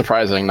kind of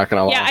surprising, not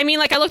gonna lie. Yeah, I mean,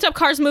 like, I looked up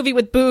Cars movie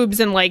with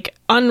boobs and, like,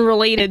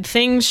 unrelated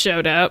things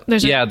showed up.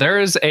 there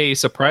is a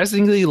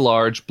surprisingly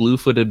large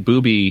blue-footed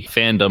booby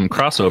fandom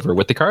crossover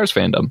with the Cars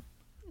fandom.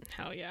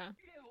 Hell yeah.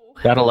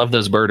 Gotta love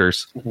those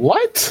birders.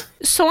 What?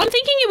 So I'm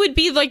thinking it would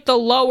be, like, the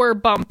lower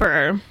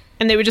bumper,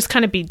 and they would just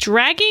kind of be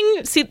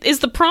dragging, is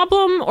the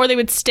problem, or they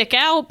would stick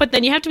out, but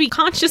then you have to be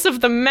conscious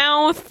of the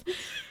mouth.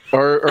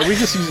 Or are we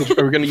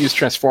going to use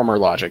Transformer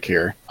logic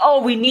here?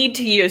 Oh, we need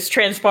to use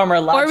Transformer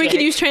logic. Or we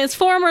could use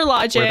Transformer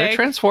logic. Were there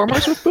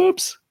Transformers with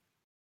boobs?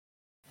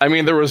 I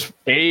mean, there was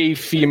a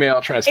female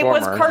It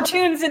Transformer. was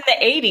cartoons in the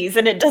 80s,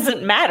 and it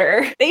doesn't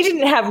matter. They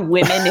didn't have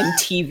women in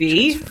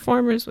TV.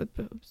 Transformers with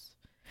boobs.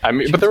 I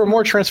mean, but there were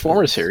more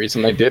Transformers series,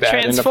 and they did add in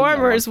a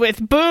Transformers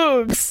with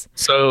boobs.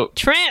 So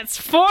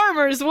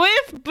Transformers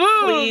with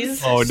boobs.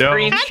 Please Oh, no.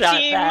 screenshot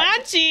Machi, that.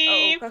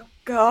 machi. Oh,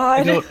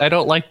 God. I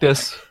don't like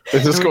this.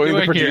 Is this What are going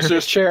we to the doing here?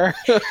 producer's chair?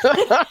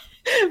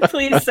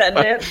 Please send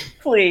it.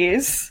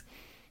 Please.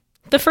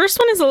 The first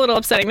one is a little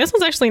upsetting. This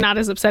one's actually not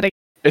as upsetting.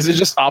 Is it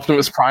just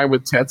Optimus Prime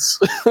with tits?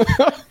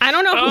 I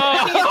don't know.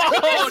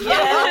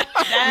 Yeah,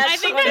 I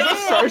think what that's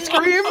it is.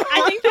 Starscream?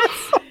 I think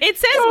that's. It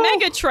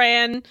says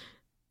Megatron.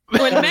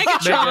 When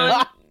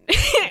Megatron.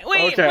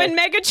 Wait, Okay. when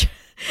Megatron.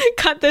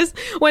 Cut this.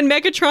 When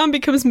Megatron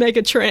becomes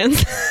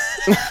Megatrans.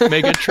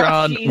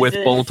 Megatron with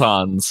Jesus.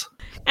 bolt-ons.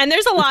 And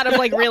there's a lot of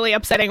like really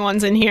upsetting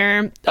ones in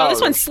here. Oh, this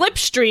one's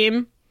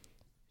Slipstream.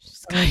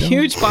 She's got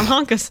huge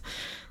bonhonkas.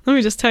 Let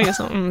me just tell you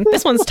something.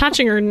 This one's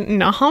touching her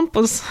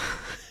nahumpas.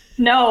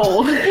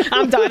 No.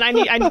 I'm done. I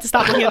need to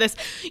stop looking at this.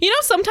 You know,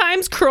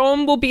 sometimes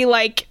Chrome will be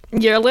like,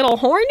 "You're a little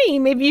horny.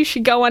 Maybe you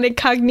should go on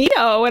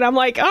incognito." And I'm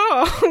like,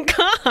 "Oh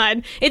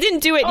God!" It didn't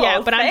do it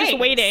yet, but I'm just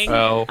thanks. waiting.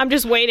 Oh. I'm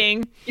just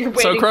waiting. You're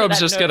So waiting for Chrome's that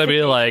just gonna be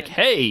notification. like,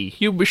 "Hey,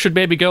 you should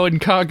maybe go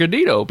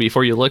incognito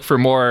before you look for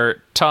more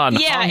ton."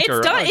 Yeah, it's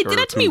done. It did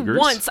that to me cougars."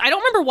 once. I don't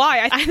remember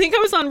why. I think I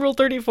was on Rule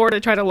 34 to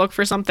try to look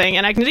for something,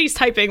 and Ignity's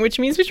typing, which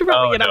means we should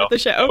probably get on with the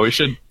show. We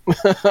should.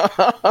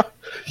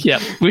 Yeah,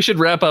 we should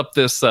wrap up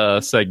this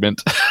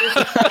segment.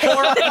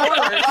 horror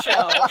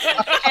show.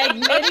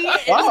 Agnity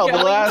is Wow, the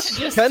going last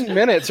to just 10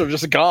 minutes are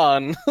just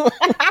gone.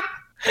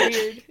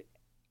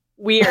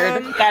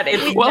 weird. That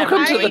is Welcome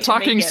never to the going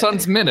Talking make it.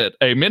 Sons Minute,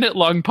 a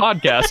minute-long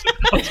podcast.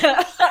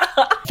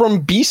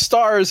 From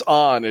Beastars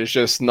on is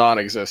just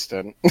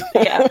non-existent.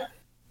 Yeah.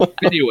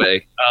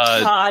 Anyway,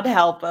 God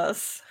help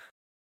us.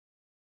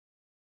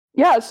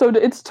 Yeah, so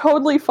it's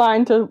totally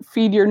fine to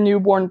feed your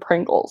newborn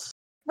Pringles.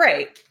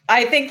 Right.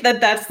 I think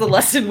that that's the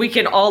lesson we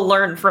can all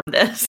learn from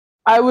this.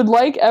 I would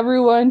like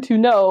everyone to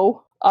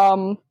know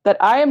that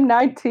I am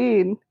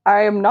 19.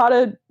 I am not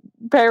a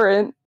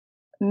parent,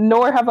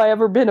 nor have I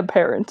ever been a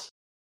parent.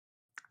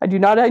 I do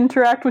not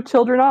interact with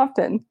children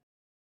often,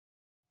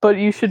 but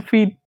you should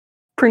feed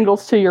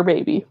Pringles to your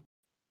baby.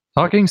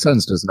 Talking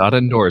Sons does not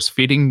endorse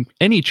feeding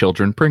any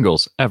children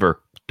Pringles,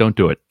 ever. Don't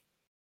do it.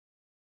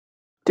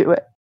 Do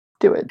it.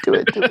 Do it. Do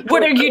it. Do it.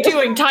 What are you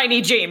doing,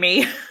 Tiny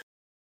Jamie?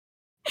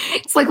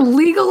 It's like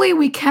legally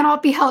we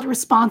cannot be held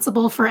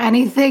responsible for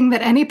anything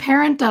that any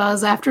parent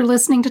does after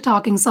listening to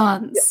Talking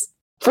Sons.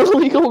 For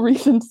legal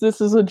reasons,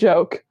 this is a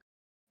joke.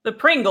 The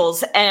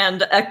Pringles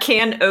and a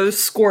can o'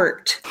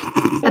 squirt.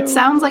 That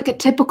sounds like a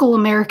typical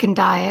American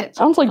diet.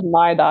 Sounds like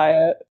my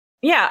diet.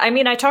 Yeah, I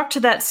mean, I talked to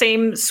that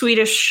same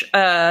Swedish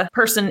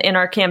person in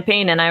our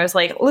campaign, and I was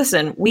like,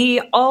 listen,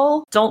 we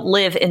all don't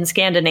live in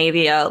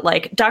Scandinavia.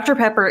 Like, Dr.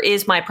 Pepper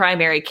is my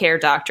primary care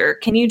doctor.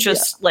 Can you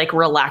just, like,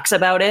 relax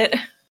about it?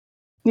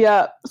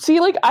 Yeah. See,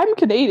 like, I'm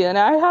Canadian.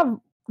 I have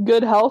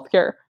good health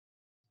care.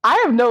 I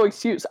have no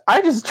excuse.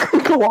 I just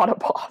drink a lot of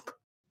pop.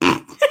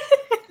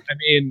 I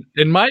mean,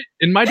 in my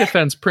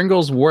defense,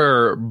 Pringles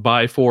were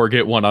buy 4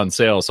 get 1 on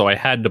sale, so I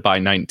had to buy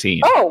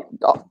 19. Oh,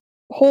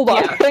 hold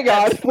on. Yeah, Hang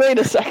on. Wait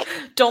a second.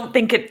 Don't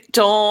think it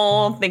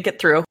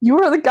through. You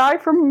were the guy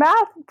from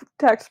math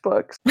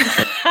textbooks.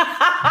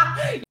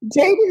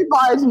 Jamie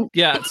buys.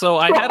 Yeah, so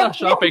I had a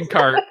shopping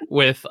cart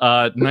with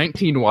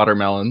 19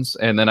 watermelons,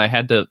 and then I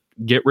had to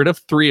get rid of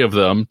 3 of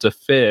them to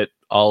fit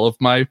all of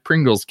my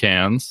Pringles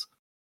cans.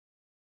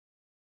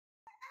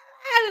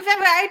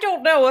 I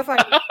don't know if I.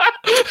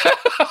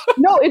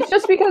 No, it's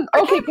just because.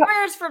 Okay,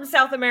 Where's from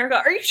South America?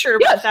 Are you sure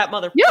about that,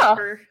 motherfucker? Yeah.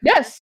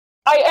 Yes.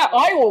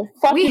 I will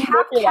fucking. We have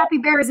look it up.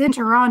 capybaras in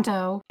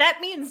Toronto. That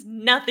means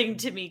nothing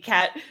to me,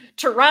 Kat.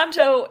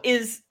 Toronto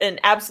is an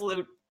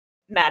absolute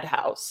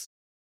madhouse.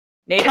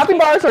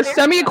 Capybaras are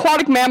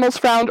semi-aquatic mammals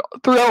found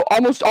throughout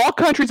almost all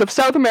countries of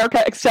South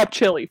America except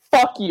Chile.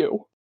 Fuck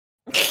you.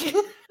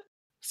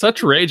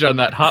 Such rage on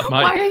that hot mic.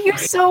 Why are you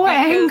so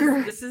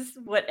angry? This is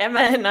what Emma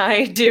and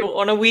I do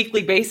on a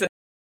weekly basis.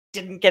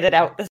 Didn't get it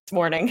out this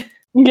morning.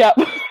 Yep.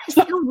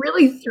 You're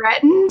really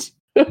threatened?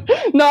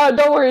 No,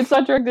 don't worry. It's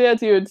not directed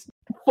at you. It's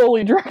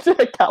fully directed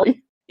at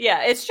Kelly.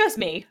 Yeah, it's just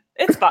me.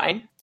 It's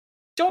fine.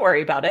 Don't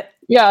worry about it.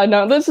 Yeah,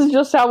 no, this is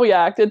just how we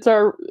act. It's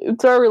our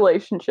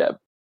relationship.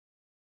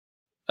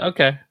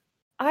 Okay.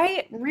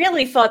 I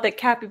really thought that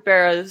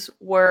capybaras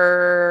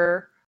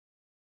were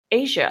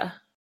Asia.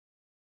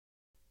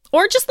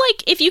 Or just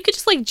like if you could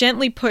just like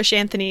gently push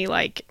Anthony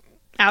like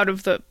out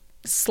of the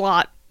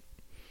slot.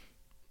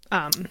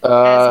 As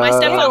my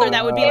stepfather,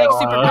 that would be like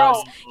super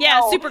gross.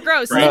 Yeah, super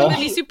gross. That would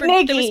be super.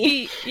 That would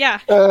be, yeah.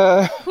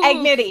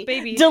 Agnity,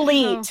 baby,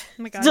 delete,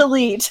 oh my God.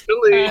 delete.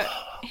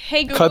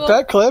 Hey Google, Cut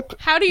that clip.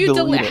 How do you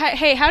delete? Delete it.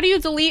 Hey, how do you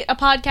delete a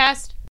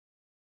podcast?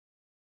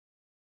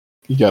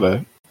 You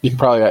can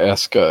probably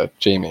ask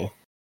Jamie.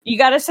 You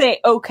gotta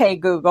say, okay,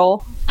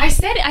 Google.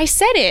 I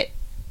said it.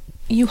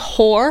 You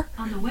whore.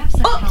 On the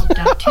website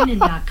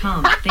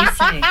help.tunein.com, they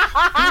say,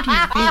 go to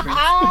your favorites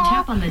and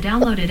tap on the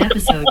downloaded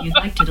episode you'd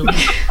like to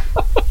delete.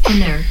 From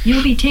there,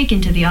 you'll be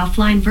taken to the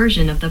offline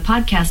version of the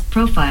podcast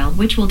profile,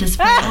 which will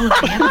display all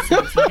of the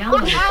episodes you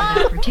downloaded for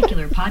that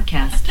particular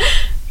podcast.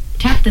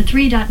 Tap the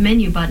 3-dot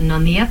menu button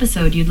on the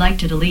episode you'd like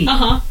to delete.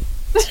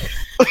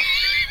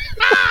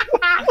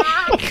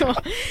 Cool.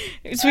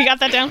 So we got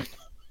that down?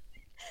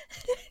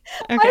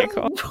 Okay,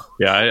 cool.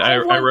 Yeah, I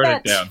wrote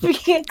it down. We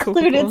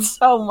included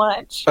so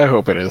much. I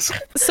hope it is.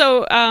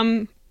 So,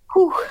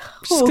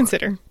 just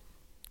consider.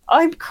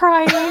 I'm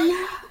crying.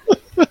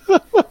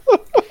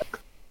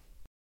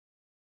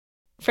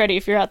 Freddie,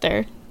 if you're out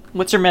there,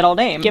 what's your middle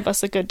name? Give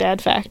us a good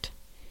dad fact.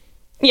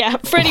 Yeah,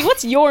 Freddie,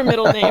 what's your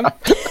middle name?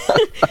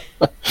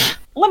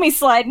 Let me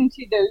slide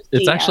into those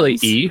It's DMs. actually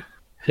E.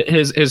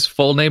 His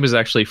full name is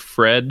actually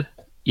Fred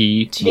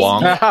E.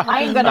 Wong.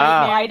 I'm gonna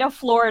fly to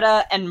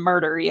Florida and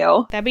murder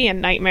you. That'd be a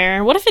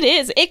nightmare. What if it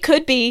is? It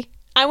could be.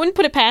 I wouldn't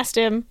put it past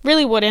him.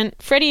 Really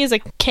wouldn't. Freddie is a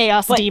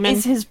chaos demon.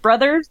 Is his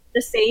brother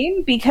the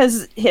same?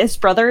 Because his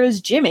brother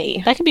is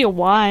Jimmy. That could be a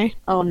Y.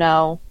 Oh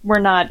no, we're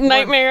not.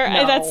 Nightmare.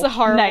 No. That's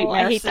horrible.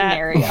 Nightmare I hate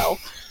scenario.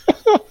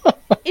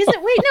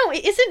 Isn't wait no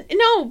it isn't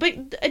no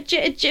but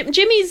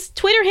Jimmy's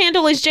Twitter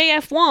handle is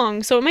JF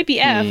Wong, so it might be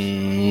F.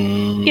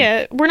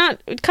 Yeah, we're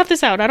not, cut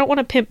this out. I don't want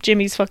to pimp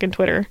Jimmy's fucking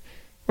Twitter,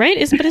 right?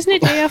 Isn't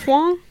it JF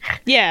Wong?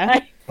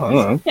 Yeah.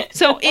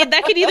 So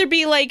that could either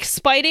be like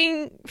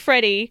spiting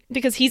Freddie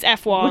because he's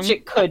F Wong, Which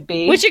it could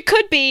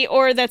be,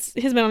 or that's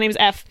his middle name is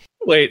F.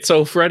 Wait,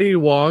 so Freddie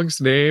Wong's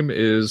name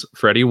is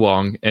Freddie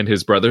Wong, and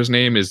his brother's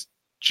name is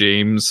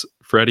James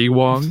Freddie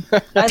Wong.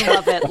 I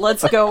love it.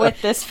 Let's go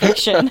with this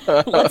fiction.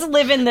 Let's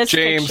live in this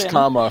James, fiction.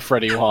 comma,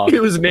 Freddie Wong. He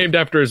was named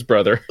after his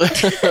brother.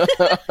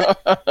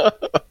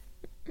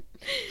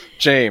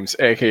 James,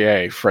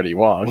 a.k.a. Freddie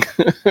Wong.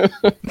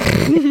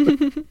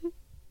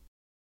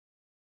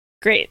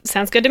 Great.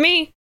 Sounds good to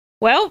me.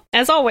 Well,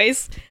 as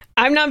always,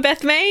 I'm not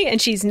Beth May,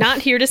 and she's not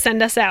here to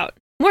send us out.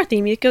 More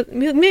theme music. That's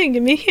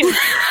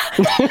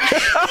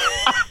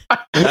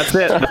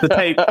it. That's the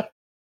tape.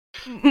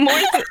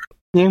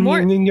 More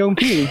I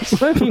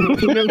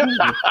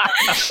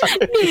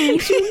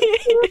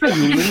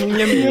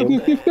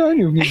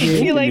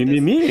feel like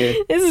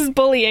this is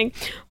bullying.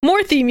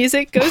 More theme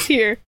music goes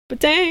here.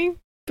 Ba-dang,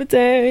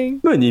 ba-dang,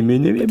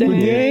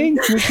 ba-dang.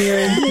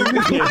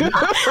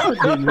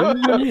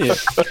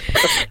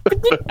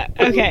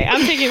 Okay,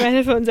 I'm taking my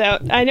headphones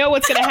out. I know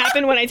what's going to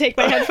happen when I take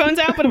my headphones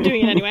out, but I'm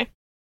doing it anyway.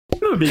 This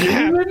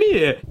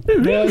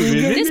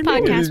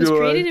podcast was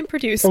created and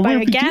produced by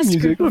a gas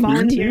group of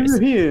volunteers.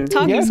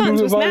 Talking Sons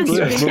was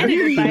mastered and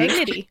edited by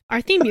Ignity.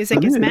 Our theme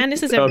music is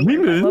Madness is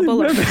Everywhere by Lobo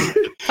Lurker.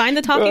 Find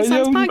the Talking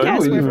Sons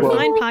podcast wherever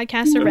fine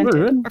podcasts are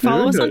rented, or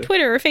follow us on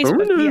Twitter or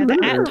Facebook via the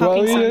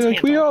 @TalkingSons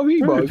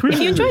handle. If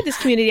you enjoyed this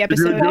community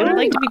episode and would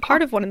like to be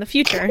part of one in the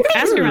future,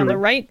 ask around the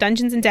right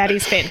Dungeons and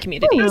Daddies fan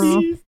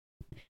communities.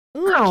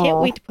 Ooh, I can't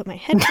wait to put my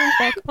headphones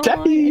back on.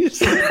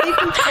 Daddies!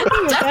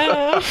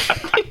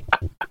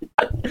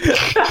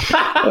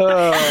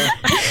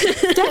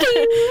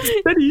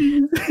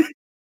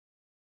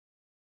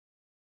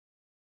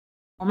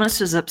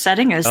 Almost as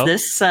upsetting as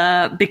this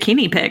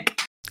bikini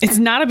pic. It's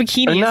not a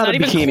bikini. It's not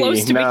even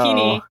close to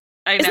bikini.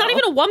 It's not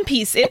even a one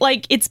piece.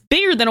 It's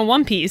bigger than a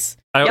one piece.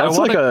 It's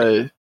like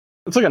a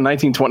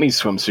 1920s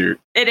swimsuit.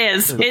 It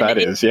is. That's what that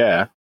is,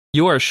 yeah.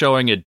 You are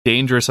showing a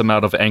dangerous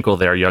amount of ankle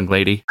there, young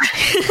lady.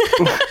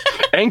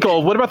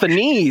 Ankle? What about the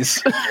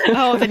knees?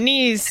 Oh, the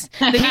knees.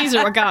 The knees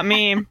are what got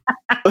me.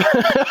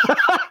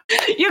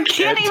 You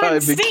can't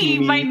even see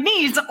my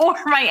knees or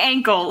my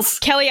ankles.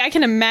 Kelly, I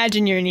can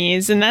imagine your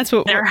knees, and that's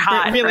what They're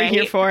hot, really right?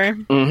 here for.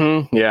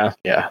 Mm-hmm. Yeah.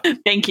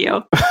 Thank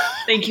you.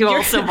 Thank you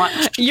all so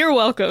much. You're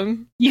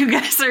welcome. You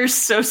guys are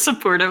so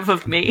supportive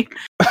of me.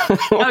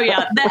 Oh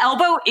yeah, the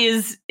elbow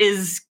is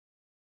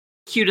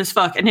cute as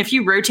fuck, and if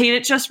you rotate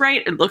it just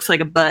right, it looks like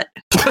a butt.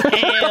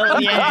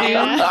 Hell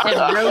yeah!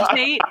 And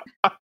rotate.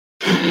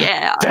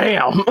 Yeah.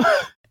 Damn.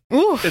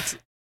 Ooh.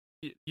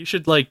 You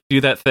should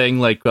do that thing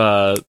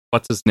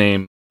what's his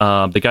name?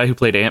 The guy who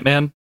played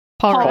Ant-Man?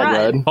 Paul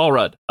Rudd. Paul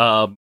Rudd.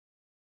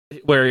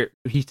 Where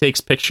he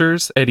takes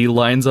pictures and he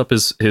lines up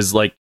his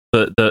the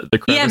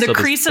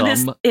crease of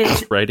his thumb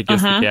right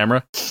against the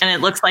camera, and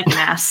it looks like an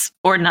ass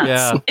or nuts.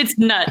 Yeah. It's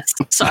nuts.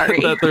 Sorry.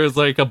 That there's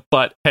like a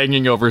butt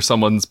hanging over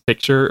someone's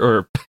picture,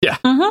 or yeah.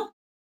 Mm-hmm.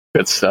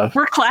 Good stuff.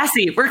 We're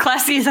classy. We're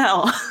classy as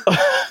hell.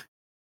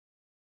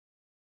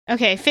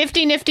 Okay,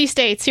 50 nifty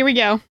states. Here we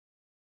go.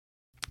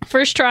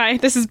 First try.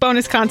 This is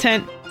bonus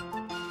content.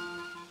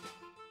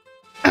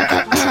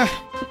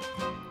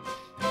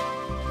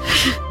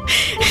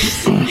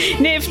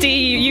 Nifty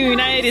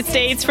United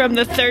States from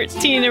the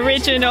 13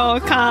 original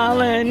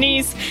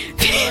colonies.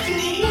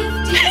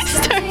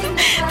 Start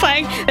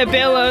playing the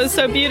billows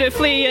so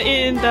beautifully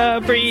in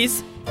the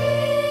breeze.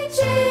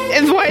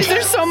 And why is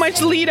there so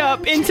much lead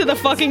up into the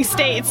fucking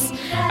states?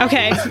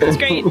 Okay, that's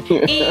great.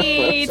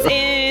 Each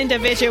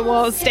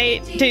individual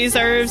state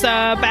deserves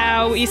a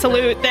bow. We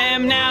salute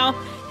them now.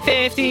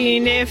 50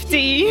 nifty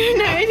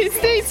United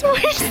States.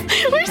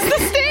 Where's the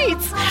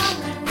states?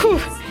 Whew.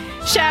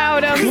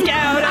 Shout 'em,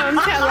 scout 'em,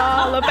 tell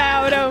all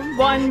about 'em,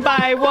 one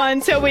by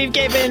one, till we've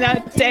given a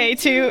day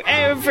to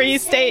every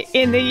state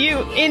in the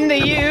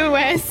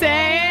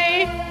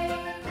USA.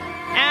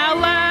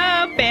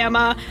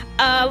 Alabama,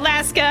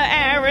 Alaska,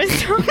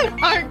 Arizona,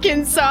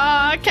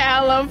 Arkansas,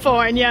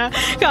 California,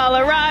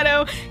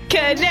 Colorado,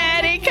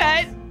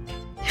 Connecticut,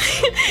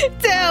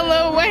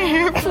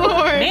 Delaware,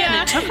 Florida,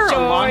 Man, it took her a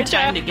long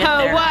time to get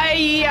there.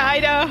 Hawaii,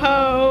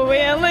 Idaho,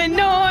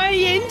 Illinois,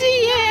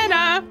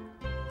 Indiana,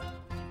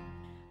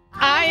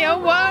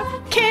 Iowa,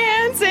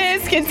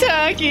 Kansas,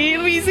 Kentucky,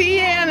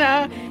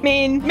 Louisiana,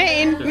 Maine,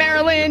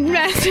 Maryland,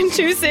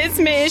 Massachusetts,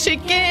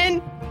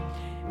 Michigan,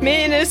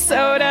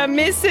 Minnesota,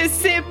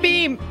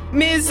 Mississippi,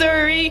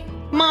 Missouri,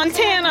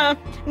 Montana,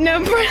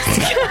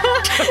 Nebraska,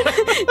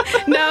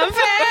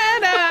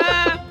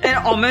 Nevada. It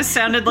almost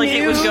sounded like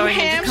it was going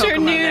New Hampshire, into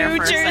Kokomo there New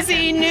for a Jersey,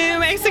 second. New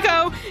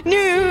Mexico,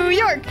 New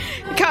York,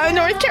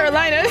 North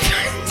Carolina,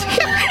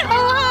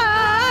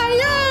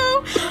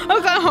 Ohio,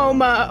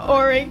 Oklahoma,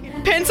 Oregon,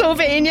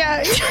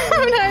 Pennsylvania,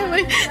 Rhode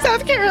Island,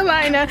 South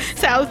Carolina,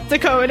 South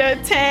Dakota,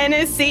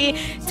 Tennessee,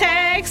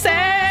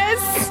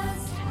 Texas,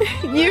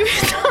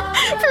 Utah,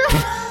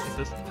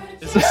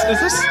 Is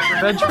this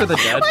Revenge for the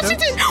Dad joke?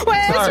 Washington,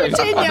 West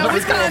Virginia,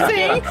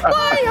 Wisconsin,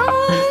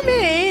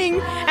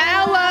 Wyoming,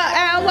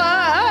 Alabama,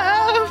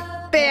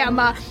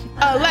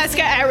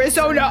 Alaska,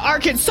 Arizona,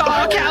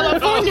 Arkansas,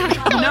 California,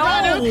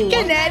 Colorado,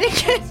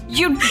 Connecticut,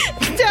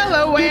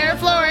 Delaware,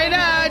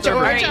 Florida,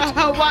 Georgia,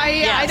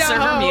 Hawaii,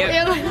 Idaho,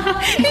 Illinois,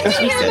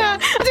 Indiana.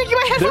 I'm taking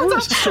my headphones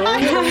off.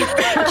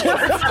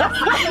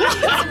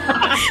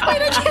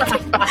 Wait, I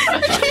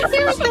can't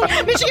hear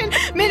it. Michigan,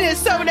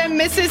 Minnesota,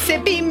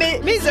 Mississippi,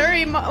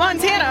 Missouri,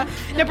 Montana,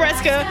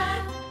 Nebraska,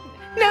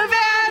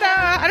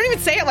 Nevada. I don't even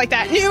say it like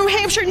that. New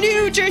Hampshire,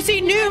 New Jersey,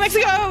 New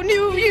Mexico,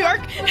 New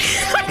York.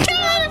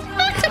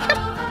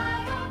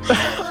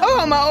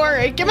 Oklahoma,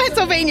 Oregon,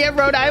 Pennsylvania,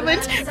 Rhode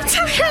Island,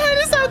 South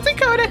Carolina, South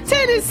Dakota,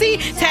 Tennessee,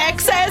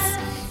 Texas,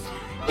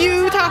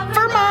 Utah,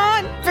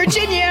 Vermont,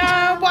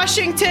 Virginia,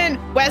 Washington,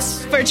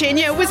 West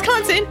Virginia,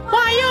 Wisconsin,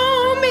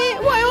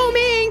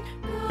 Wyoming,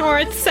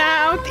 North,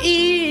 South,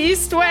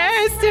 East,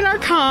 West, in our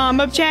calm,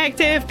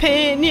 objective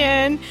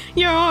opinion,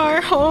 your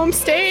home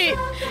state.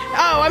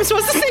 Oh, I'm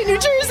supposed to say New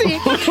Jersey.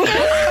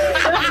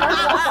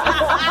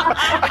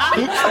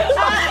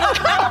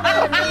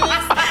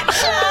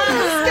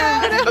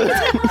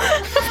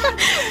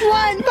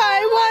 One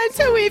by one,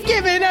 so we've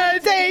given a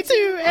day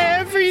to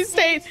every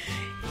state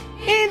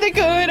in the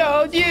good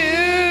old U.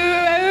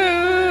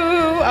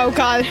 Oh,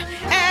 God.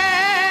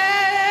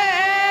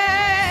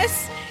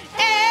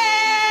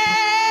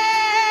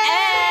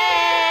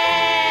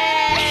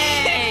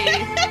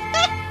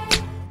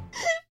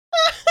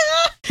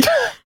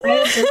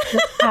 Where did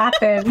this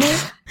happen?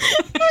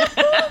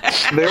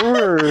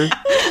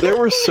 There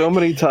were so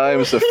many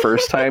times the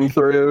first time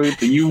through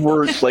that you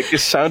were like, it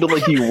sounded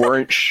like you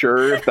weren't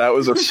sure if that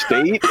was a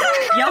state.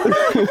 Yep,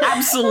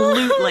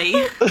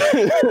 absolutely.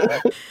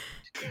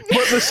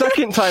 But the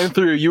second time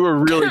through, you were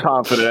really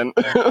confident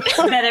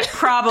that it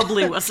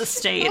probably was a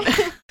state.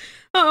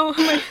 Oh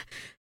my.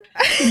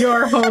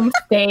 Your home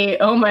state.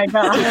 Oh my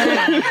god.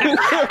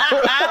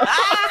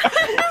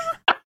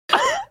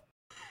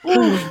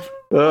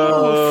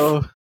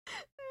 Oh.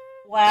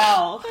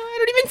 Wow. I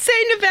don't even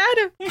say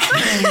Nevada.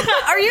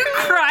 Are you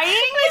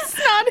crying?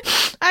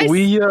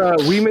 We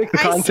make the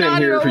content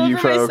here for you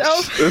folks.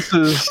 Myself. This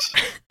is.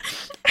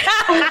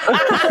 I'm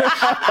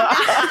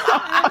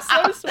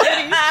so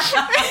sweaty.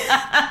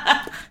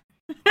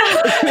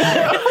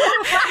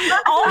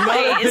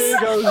 Always.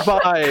 Nothing goes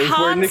by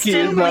where Nikki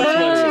is not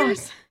sweating.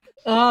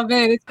 Oh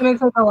man, it's gonna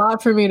take a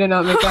lot for me to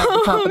not make that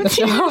the top of the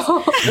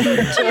show.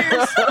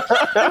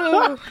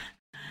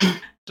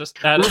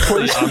 Just add it to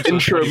the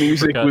intro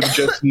music with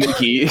just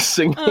Nikki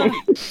singing.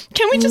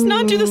 Can we just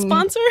not do the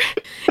sponsor?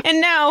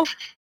 And now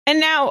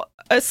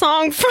a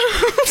song from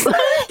the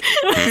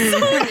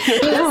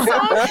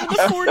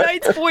Four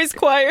Knights Boys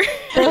Choir.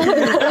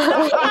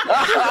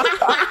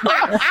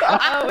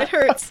 Oh, it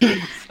hurts.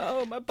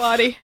 Oh, my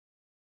body.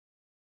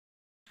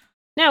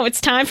 Now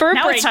it's time for a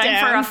breakdown. It's time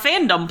for a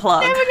fandom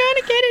plug. Never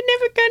gonna get it.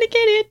 Never gonna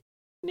get it.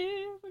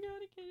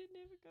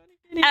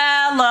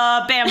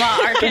 Alabama,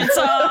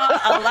 Arkansas,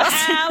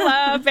 Alaska.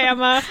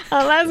 Alabama,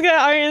 Alaska,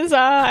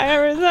 Arkansas,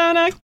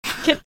 Arizona,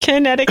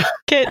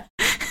 Connecticut,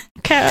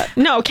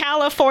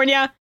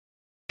 California,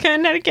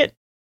 Connecticut,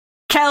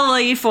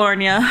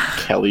 California.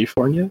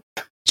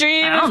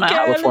 Dream I don't know. of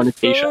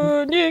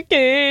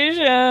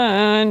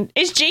Californication.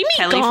 Is Jamie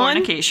gone?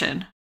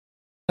 Californication.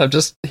 I'm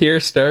just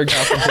here staring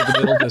off into the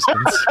middle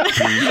distance.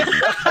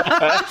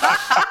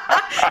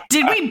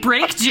 Did we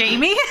break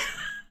Jamie?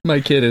 My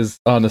kid is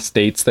on a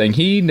states thing.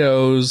 He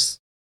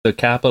knows the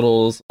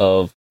capitals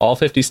of all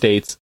 50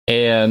 states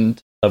and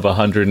of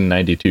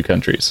 192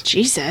 countries.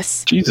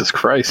 Jesus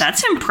Christ.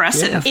 That's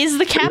impressive. Is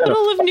the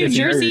capital of New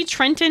Jersey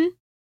Trenton?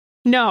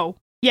 No.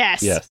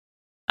 Yes. Yes.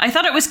 I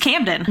thought it was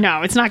Camden.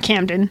 No, it's not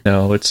Camden.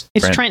 No, it's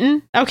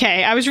Trenton.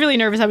 Okay, I was really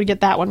nervous I would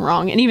get that one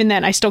wrong, and even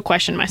then, I still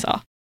questioned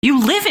myself.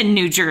 You live in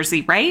New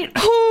Jersey, right?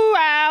 Ooh,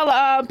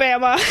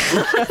 Alabama.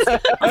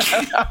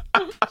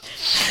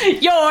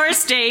 Your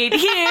state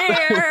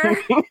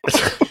here.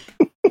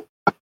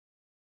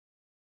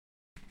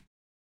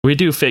 We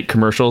do fake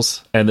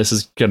commercials, and this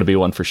is going to be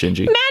one for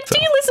Shinji. Matt, do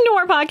you listen to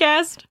our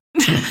podcast?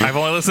 I've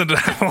only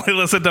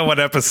listened to one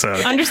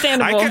episode.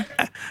 Understandable.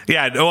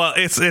 Yeah, well,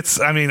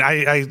 it's. I mean,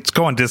 I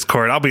go on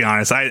Discord. I'll be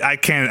honest. I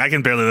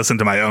can barely listen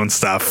to my own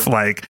stuff.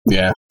 Like,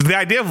 yeah, the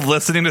idea of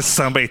listening to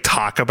somebody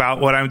talk about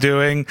what I'm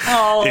doing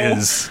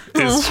is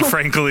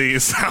frankly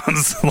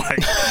sounds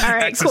like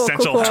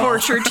existential cool.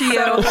 torture to you.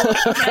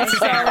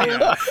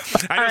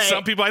 I know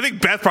some people. I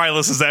think Beth probably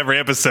listens to every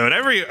episode.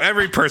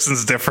 Every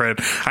person's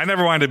different. I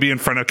never wanted to be in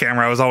front of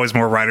camera. I was always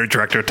more writer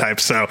director type.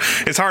 So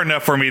it's hard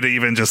enough for me to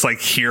even just like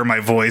hear my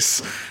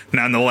voice.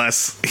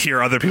 Nonetheless,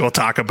 hear other people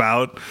talk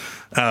about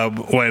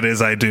what it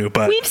is I do.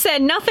 But we've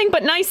said nothing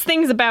but nice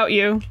things about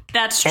you.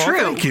 That's true.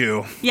 Thank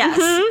you. Yes.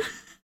 Mm-hmm.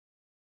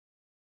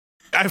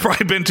 I've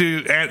probably been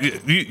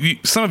to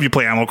some of you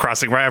play Animal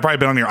Crossing, right? I've probably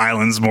been on your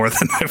islands more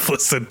than I've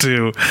listened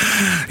to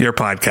your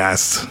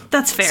podcast.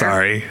 That's fair.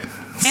 Sorry.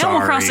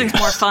 Animal Crossing's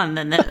more fun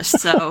than this,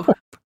 so.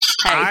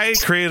 I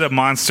created a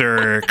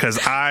monster because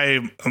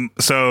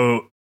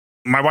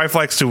my wife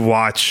likes to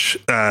watch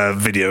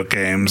video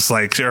games.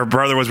 Like, her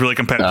brother was really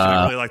competitive. She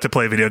didn't really like to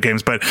play video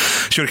games, but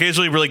she would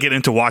occasionally really get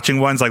into watching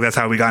ones. Like, that's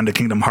how we got into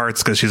Kingdom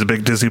Hearts, because she's a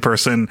big Disney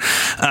person.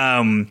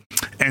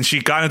 And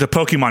she got into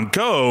Pokemon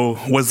Go,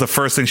 was the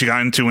first thing she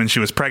got into when she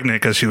was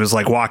pregnant, because she was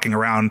like walking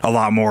around a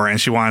lot more and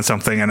she wanted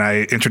something, and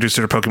I introduced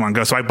her to Pokemon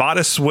Go. So I bought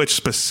a Switch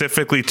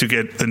specifically to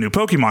get the new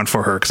Pokemon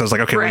for her, because I was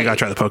like, okay, well, you gotta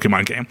try the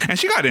Pokemon game. And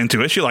she got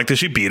into it. She liked it.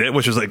 She beat it,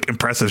 which was like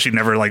impressive. She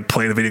never like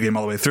played a video game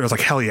all the way through. I was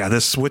like, hell yeah,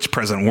 this Switch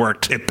present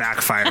worked. It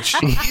backfired.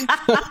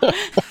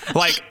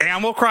 Like,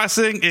 Animal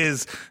Crossing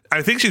is,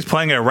 I think she's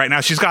playing it right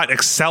now. She's got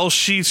Excel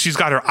sheets. She's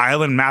got her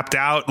island mapped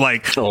out.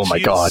 Like, oh my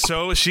god!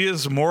 So she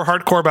is more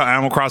hardcore about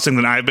Animal Crossing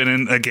than I've been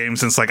in a game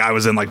since like I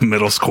was in like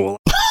middle school.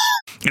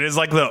 It is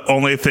like the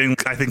only thing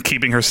I think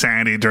keeping her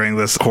sanity during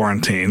this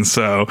quarantine.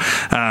 So,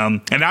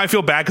 and now I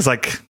feel bad because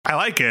like I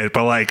like it,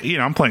 but like, you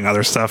know, I'm playing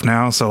other stuff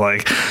now. So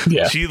like,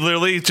 she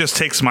literally just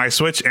takes my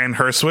Switch and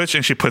her Switch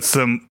and she puts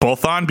them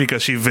both on,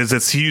 because she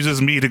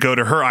uses me to go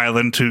to her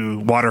island to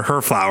water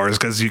her flowers,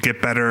 because you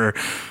get better.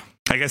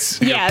 I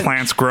guess your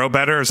plants grow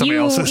better, or somebody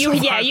else's. You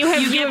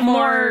have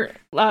more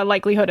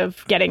likelihood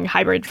of getting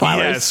hybrid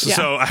flowers. Yes.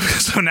 Yeah.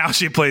 So now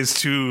she plays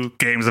 2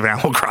 games of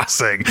Animal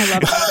Crossing. I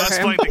love us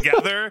playing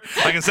together.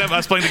 Like, instead of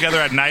us playing together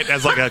at night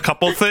as like a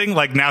couple thing,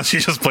 like now she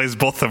just plays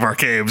both of our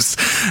games,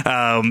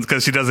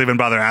 because she doesn't even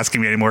bother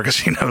asking me anymore, because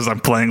she knows I'm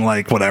playing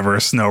like whatever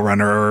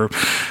SnowRunner or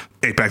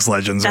Apex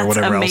Legends or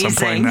whatever else I'm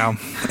playing now.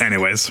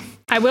 Anyways,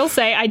 I will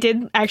say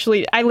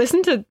I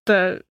listened to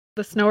the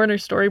SnowRunner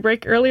story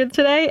break earlier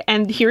today,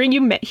 and hearing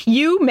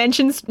you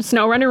mention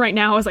SnowRunner right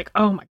now, I was like,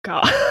 oh my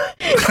god.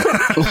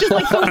 Just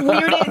like so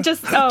weird,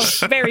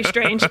 very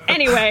strange.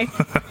 Anyway,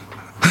 a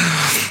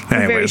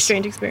very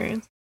strange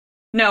experience.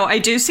 No, I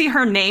do see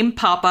her name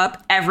pop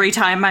up every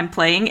time I'm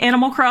playing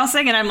Animal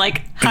Crossing, and I'm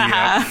like,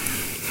 haha. Yeah.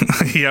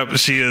 Yep,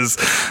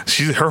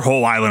 her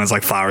whole island is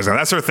like flowers now.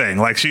 That's her thing.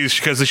 Like,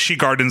 because she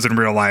gardens in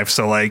real life,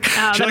 so like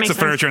she likes the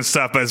furniture and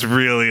stuff, but it's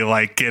really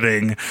like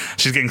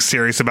she's getting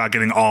serious about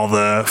getting all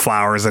the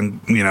flowers, and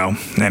you know,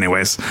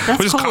 anyways,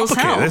 which is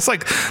complicated. It's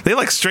like they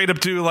like straight up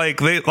do like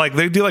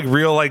they do like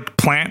real like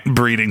plant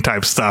breeding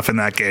type stuff in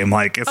that game.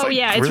 Like, it's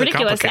it's really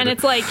ridiculous, and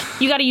it's like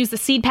you got to use the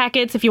seed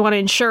packets if you want to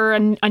ensure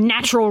a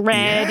natural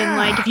red, and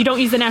like if you don't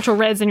use the natural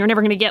reds, then you're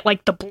never going to get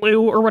like the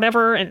blue or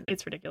whatever, and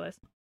it's ridiculous.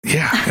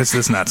 Yeah,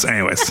 it's nuts.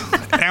 Anyways,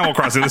 Animal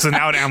Crossing. This is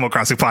now an Animal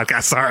Crossing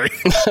podcast. Sorry.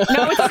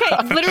 No, it's okay.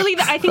 Literally,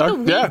 I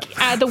think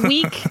the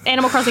week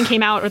Animal Crossing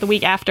came out, or the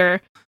week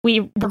after,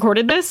 we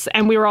recorded this,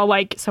 and we were all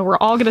like, so we're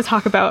all going to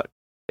talk about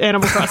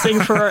Animal Crossing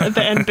for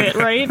the end bit,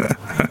 right?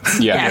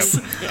 Yeah. Yes.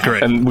 Yeah.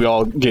 Great. And we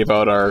all gave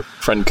out our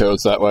friend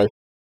codes that way.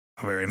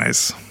 Very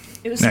nice.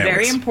 It was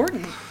very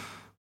important.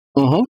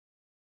 Mm-hmm.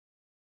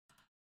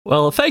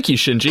 Well, thank you,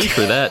 Shinji,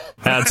 for that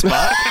ad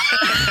spot.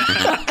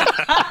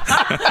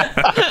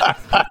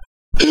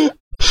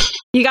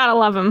 You gotta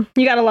love him.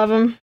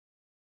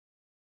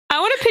 I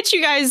want to pitch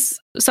you guys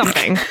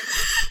something.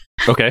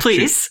 Okay.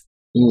 Please.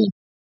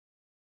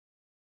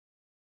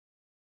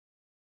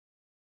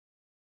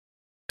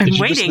 I'm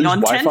waiting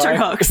on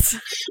tenterhooks.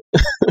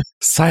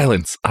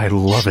 Silence. I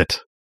love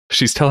it.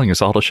 She's telling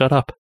us all to shut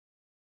up.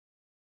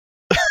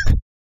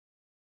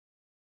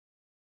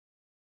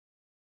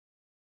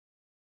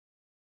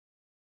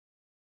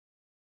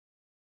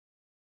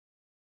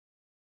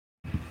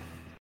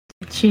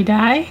 Did she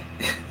die?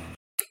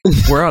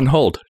 We're on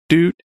hold.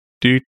 Doot,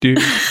 doot, doot,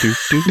 doot,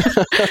 doot.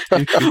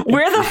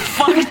 Where the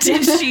fuck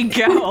did she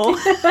go?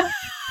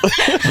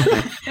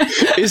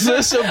 Is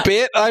this a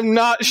bit? I'm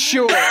not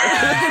sure.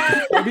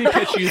 Maybe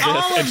pitch you this,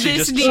 all and of she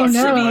this just needs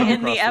to be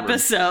in the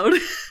episode.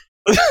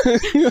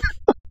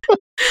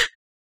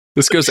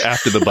 This goes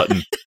after the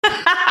button.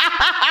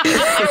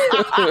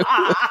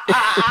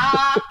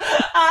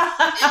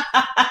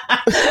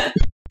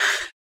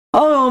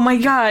 Oh my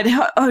god.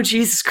 Oh,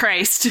 Jesus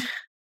Christ.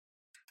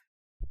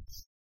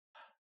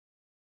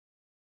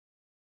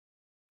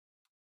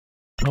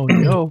 Oh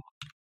no.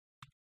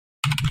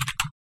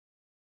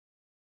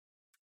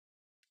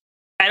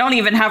 I don't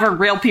even have her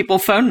real people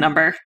phone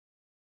number.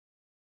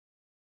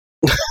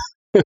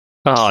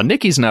 Oh,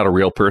 Nikki's not a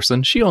real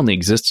person. She only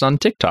exists on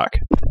TikTok.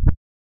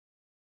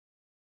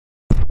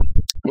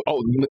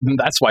 Oh,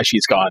 that's why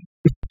she's gone.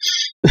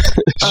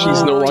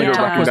 She's no longer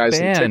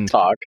recognized in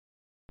TikTok.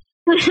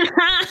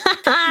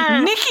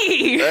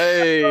 Nikki!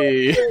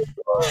 Hey!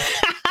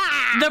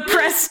 The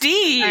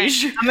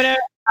prestige! I'm gonna...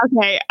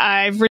 Okay,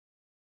 I've...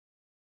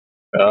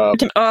 Oh.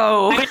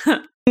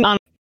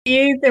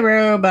 Use the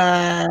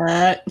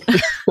robot.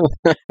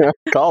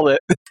 Called it.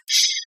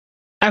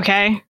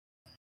 Okay.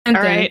 Dun,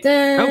 All right.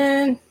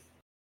 dun. Nope.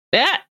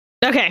 Yeah.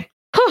 Okay.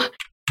 Whew.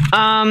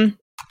 I'm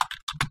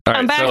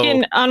back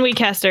on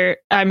WeCaster.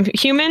 I'm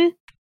human.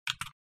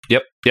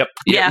 Yep.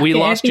 Yeah. We Okay,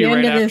 lost at the you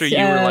right end of after this,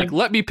 you were like,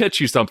 "Let me pitch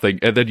you something,"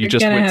 and then you You're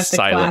just gonna went have to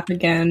silent. clap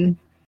again.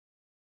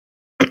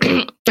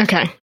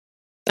 Okay.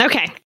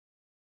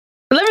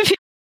 Let me...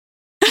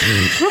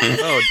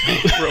 Oh,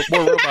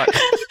 more robot.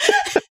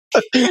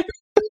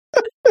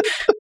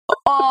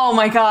 Oh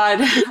my god.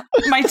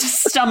 My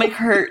stomach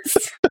hurts.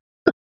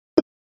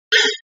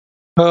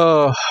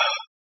 Oh.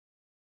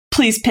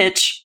 Please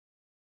pitch.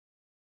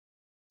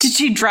 Did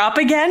she drop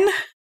again?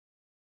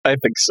 I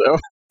think so.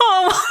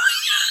 Oh.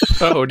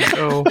 Oh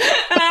no.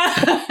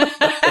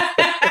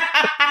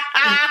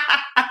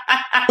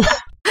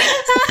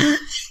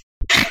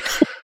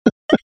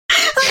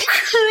 I'm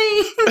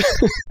crying.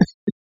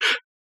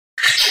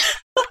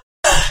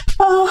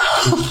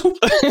 Oh.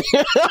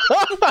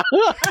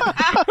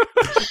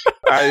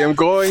 I am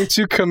going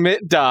to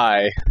commit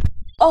die.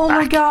 Oh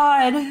my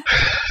god.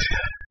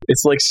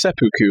 It's like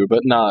seppuku,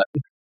 but not.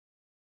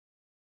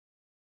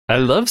 I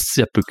love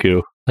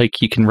seppuku.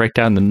 Like you can write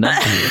down the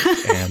numbers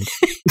and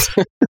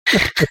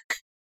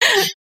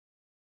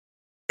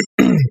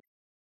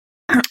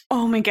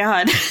Oh my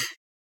god.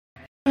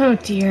 Oh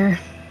dear.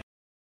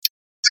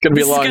 It's gonna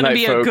be a This is long gonna night,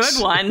 be a folks.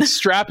 good one.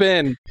 Strap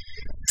in.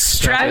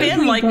 Strap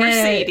in like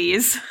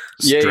Mercedes.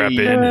 strap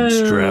in and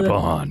strap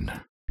on.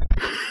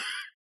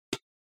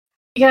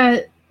 We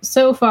got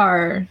so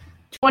far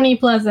 20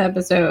 plus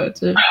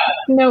episodes of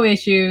no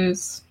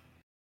issues.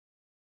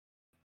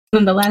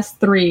 And the last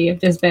 3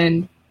 have just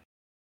been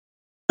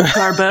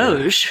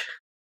garbage.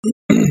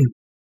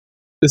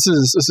 This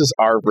is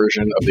our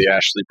version of the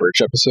Ashley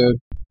Birch episode.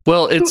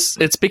 Well,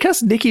 it's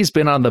because Nikki's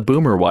been on the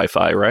Boomer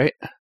Wi-Fi, right?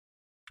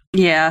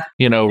 Yeah.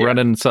 You know,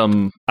 running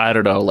some, I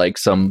don't know, like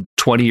some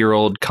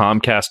 20-year-old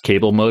Comcast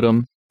cable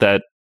modem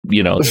that,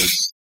 you know,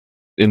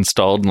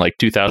 installed in like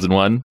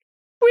 2001.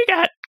 We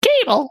got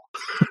cable.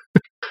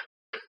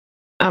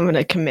 I'm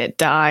gonna commit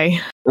die.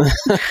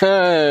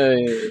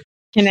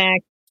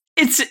 Connect.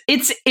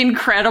 It's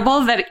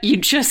incredible that you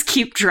just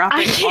keep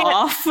dropping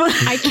off.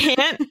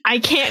 I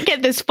can't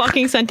get this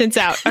fucking sentence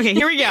out. Okay,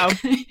 here we go.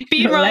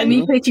 Speed run. Let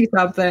me pitch you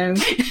something.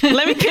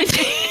 Let me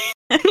pitch.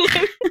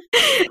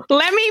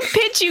 Let me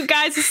pitch you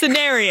guys a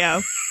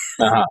scenario.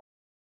 Uh-huh.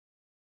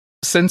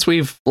 Since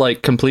we've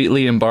like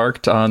completely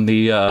embarked on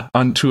the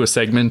onto a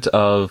segment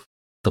of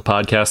the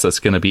podcast that's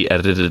going to be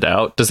edited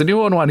out, does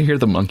anyone want to hear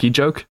the monkey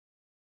joke?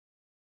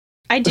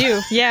 I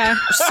do, yeah.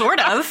 Sort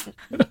of.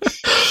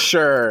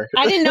 Sure.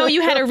 I didn't know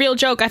you had a real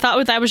joke. I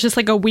thought that was just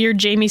like a weird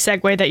Jamie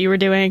segue that you were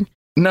doing.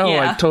 No,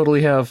 Yeah. I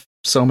totally have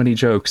so many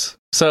jokes.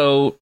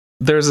 So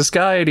there's this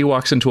guy and he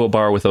walks into a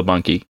bar with a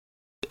monkey.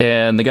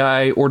 And the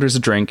guy orders a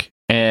drink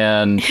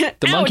and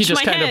the monkey Ouch,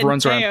 just my kind of head.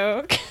 runs around.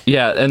 Ayo.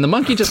 Yeah, and the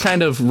monkey just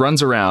kind of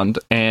runs around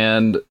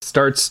and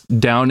starts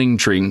downing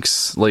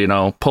drinks, you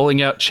know,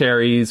 pulling out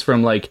cherries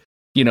from like,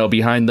 you know,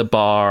 behind the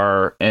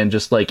bar and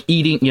just like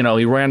eating, you know,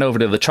 he ran over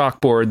to the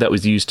chalkboard that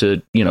was used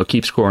to, you know,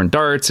 keep scoring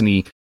darts and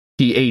he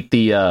ate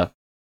the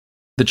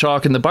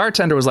chalk and the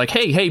bartender was like,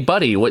 Hey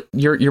buddy, what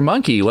your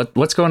monkey,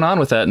 what's going on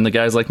with that? And the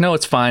guy's like, no,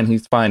 it's fine.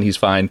 He's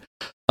fine.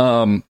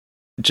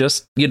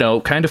 Just, you know,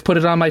 kind of put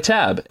it on my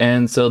tab.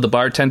 And so the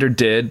bartender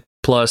did.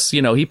 Plus,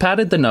 you know, he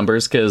padded the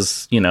numbers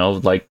because, you know,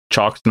 like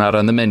chalk's not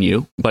on the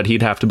menu, but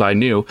he'd have to buy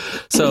new.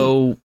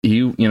 So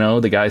you know,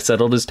 the guy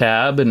settled his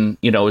tab and,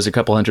 you know, it was a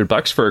couple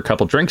 $100 for a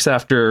couple drinks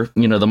after,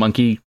 you know, the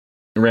monkey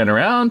ran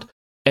around.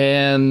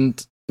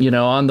 And, you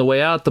know, on the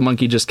way out, the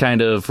monkey just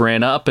kind of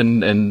ran up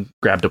and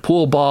grabbed a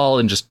pool ball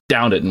and just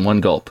downed it in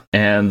one gulp.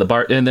 And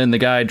then the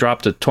guy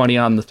dropped a 20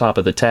 on the top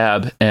of the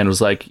tab and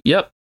was like,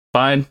 yep,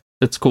 fine.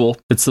 It's cool.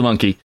 It's the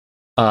monkey.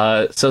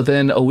 So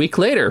then a week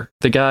later,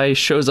 the guy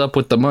shows up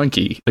with the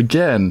monkey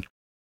again.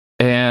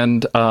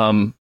 And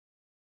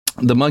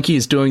the monkey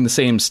is doing the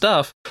same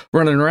stuff,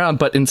 running around.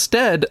 But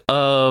instead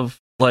of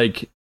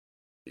like,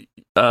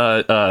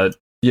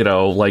 you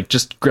know, like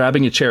just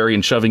grabbing a cherry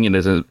and shoving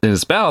it in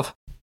his mouth,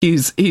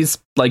 he's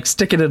like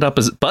sticking it up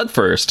his butt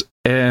first.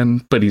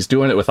 But he's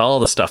doing it with all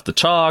the stuff, the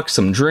chalk,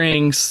 some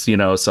drinks, you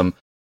know, some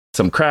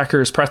some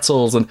crackers,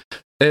 pretzels, and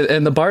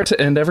the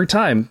and every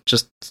time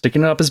just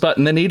sticking it up his butt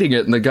and then eating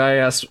it. And the guy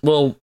asked,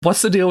 "Well,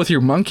 what's the deal with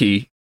your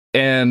monkey?"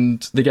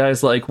 And the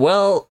guy's like,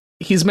 "Well,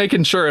 he's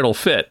making sure it'll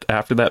fit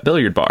after that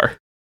billiard bar."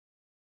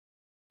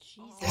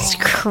 Jesus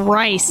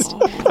Christ.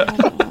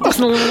 That's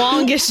the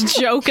longest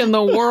joke in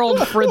the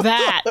world for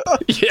that.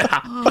 Yeah.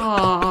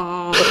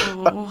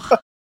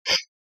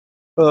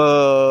 Oh.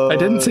 I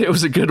didn't say it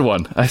was a good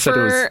one. I said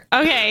it was...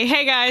 Okay,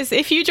 hey guys,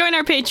 if you join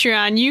our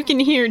Patreon, you can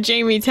hear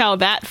Jamie tell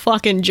that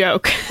fucking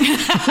joke.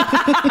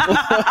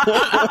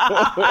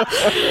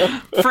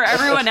 For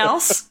everyone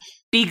else,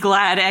 be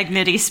glad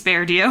Agnity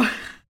spared you.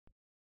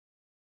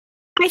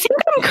 I think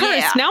I'm cursed.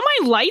 Yeah. Now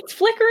my light's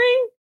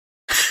flickering.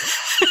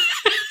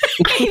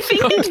 I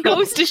think this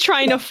ghost is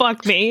trying to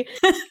fuck me.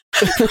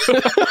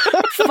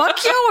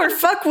 Fuck you or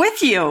fuck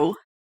with you?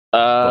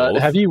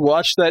 Have you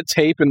watched that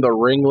tape in The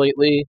Ring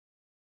lately?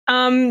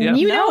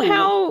 You know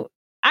how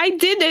I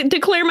did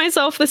declare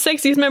myself the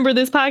sexiest member of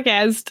this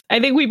podcast. I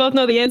think we both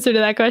know the answer to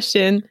that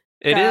question.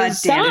 It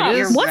is.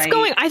 What's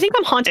going? I think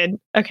I'm haunted.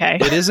 Okay.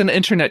 It is an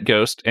internet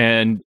ghost,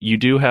 and you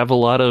do have a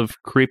lot of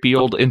creepy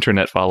old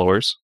internet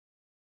followers.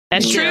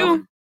 That's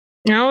true.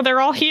 No,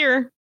 they're all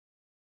here.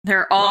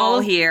 They're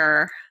all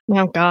here.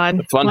 Oh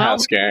God.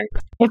 Funhouse gang.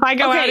 If I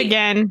go out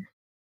again.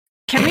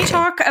 Can we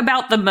talk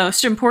about the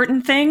most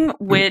important thing,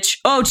 which...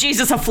 Oh,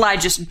 Jesus, a fly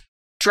just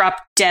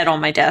dropped dead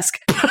on my desk.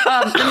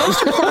 The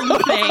most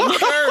important thing...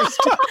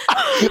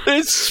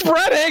 It's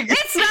spreading!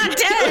 It's not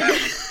dead!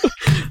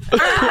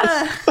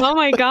 Oh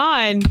my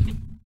God.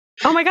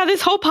 Oh my God,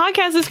 this whole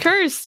podcast is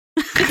cursed.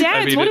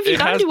 Dads, what have you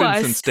done to us? It has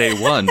been since day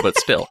one, but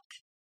still.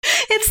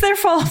 It's their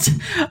fault.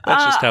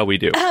 That's just how we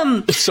do.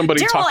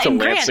 Somebody Daryl talk to and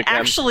Lance Grant again.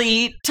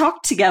 actually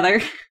talked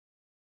together.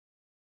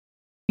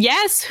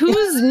 Yes,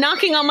 who's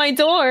knocking on my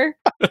door?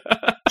 Who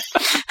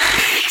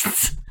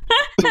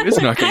is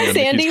knocking Hi, on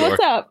Sandy. Nikki's door?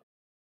 What's up?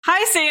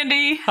 Hi,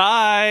 Sandy.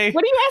 Hi.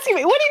 What are you asking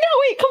me? What do you know?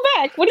 Wait, come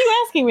back. What are you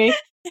asking me?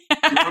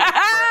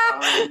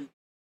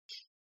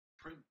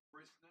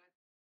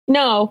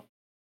 No.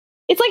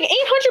 It's like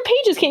 800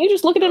 pages. Can't you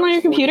just look at it on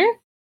your computer?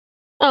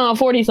 Oh,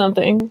 40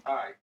 something.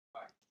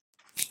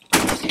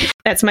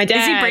 That's my dad.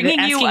 Is he bringing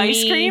you asking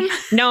ice me- cream?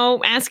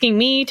 No, asking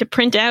me to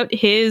print out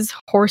his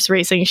horse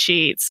racing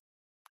sheets.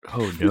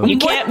 Oh, no. You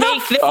can't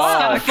make this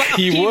stuff up,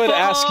 He would people.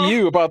 ask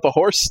you about the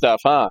horse stuff,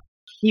 huh?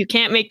 You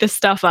can't make this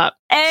stuff up.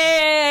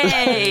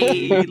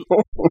 Hey,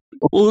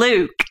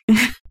 Luke.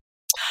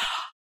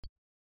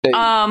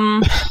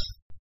 And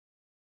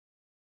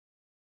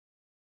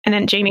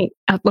then Jamie,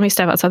 let me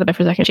step outside the bed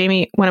for a second.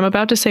 Jamie, when I'm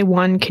about to say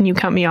one, can you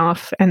cut me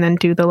off and then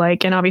do the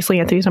like, and obviously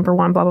Anthony's number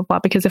one, blah, blah, blah,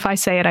 because if I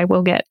say it, I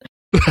will get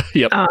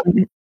Yep.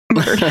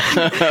 murdered.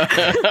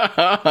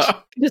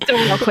 Just so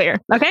we're all clear.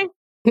 Okay?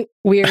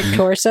 Weird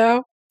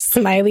torso,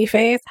 smiley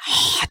face,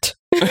 hot.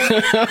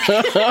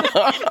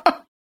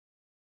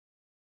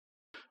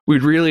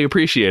 We'd really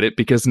appreciate it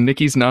because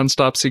Nikki's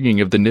nonstop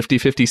singing of the Nifty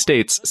 50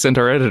 States sent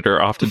our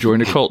editor off to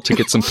join a cult to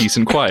get some peace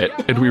and quiet,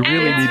 and we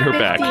really need her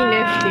back.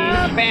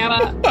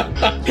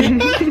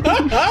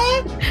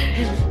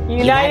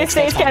 United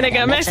States,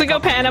 Canada, Mexico,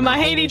 Panama,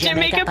 Haiti,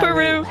 Jamaica,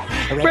 Peru,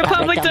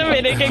 Republic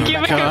Dominican,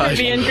 Cuba,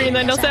 Caribbean,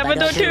 Greenland, El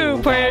Salvador, too,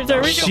 Puerto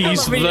Rico.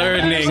 She's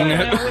learning.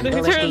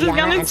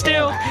 Ghana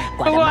still,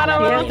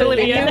 Guatemala,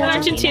 Bolivia,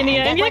 Argentina,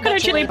 Ecuador,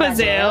 Chile,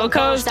 Brazil,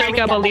 Costa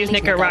Rica, Belize,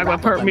 Nicaragua,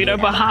 Bermuda,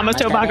 Bahamas,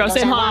 Tobago,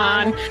 San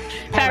Juan,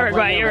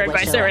 Paraguay,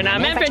 Uruguay,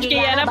 Suriname, and French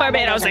Guiana,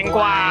 Barbados, and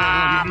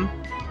Guam.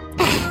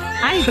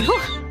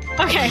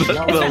 Okay.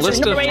 The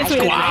list of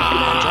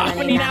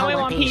Germany, now we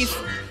want peace.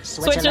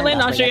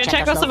 Switzerland, Austria,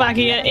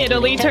 Czechoslovakia,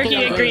 Italy, Turkey,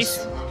 and Greece.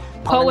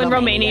 Poland,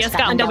 Romania,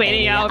 Scotland,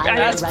 Albania,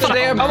 That's the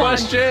damn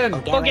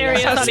question.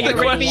 Bulgaria, That's Saudi the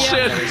Arabia,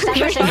 question.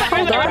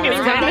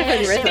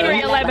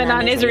 Syria,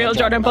 Lebanon, Israel,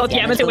 Jordan, both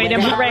Yemen, Kuwait,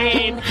 and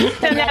Bahrain.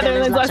 The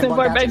Netherlands,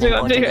 Luxembourg,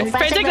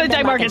 particularly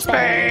Denmark and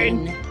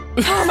Spain.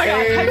 Oh my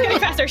God, it's getting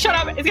faster. Shut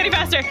up, it's getting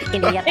faster.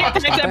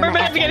 Burma,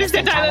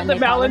 Afghanistan, Thailand,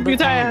 Nepal, and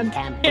Bhutan.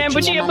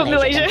 Cambodia,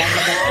 Malaysia.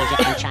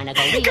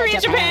 Korea,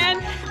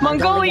 Japan,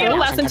 Mongolia,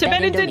 Laos, and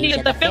Tibet,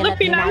 Indonesia, the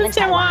Philippines,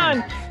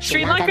 Taiwan,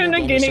 Sri Lanka,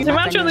 New Guinea,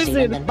 Sumatra,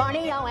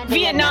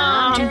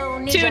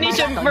 Vietnam,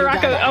 Tunisia,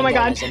 Morocco, oh my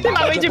God,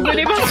 Zimbabwe,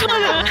 Djibouti,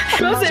 Botswana,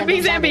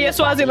 Mozambique, Zambia,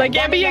 Swaziland,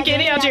 Gambia,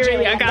 Guinea,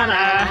 Algeria,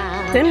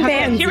 Ghana.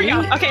 Okay, here we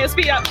go. Okay, let's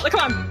speed up. Come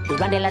on. We're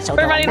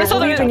running the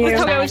southern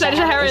Togo,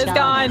 Sahara is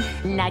gone.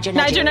 Niger,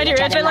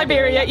 Nigeria,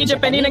 Liberia,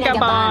 Egypt, Benin, and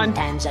Gabon.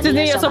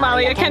 Tanzania,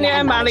 Somalia, Kenya,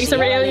 and Mali,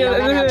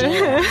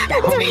 Somalia.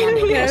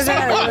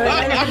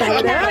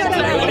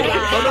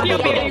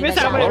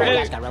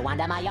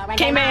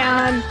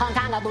 Cayman, Hong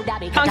Kong, Abu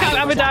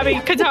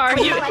Dhabi, Qatar,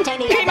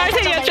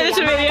 Mauritania,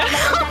 Trinidad,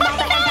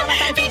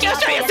 Fiji,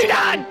 Australia,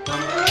 Sudan.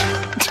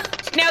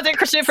 Now they're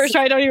Christian first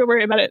try. Don't even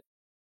worry about it.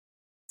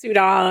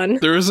 Sudan.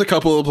 There was a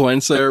couple of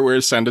points there where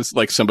it sounded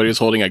like somebody was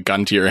holding a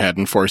gun to your head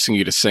and forcing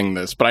you to sing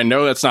this, but I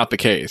know that's not the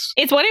case.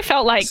 It's what it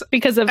felt like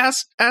because of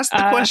ask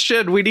the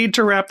question. We need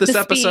to wrap this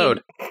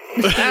episode.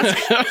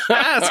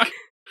 Ask.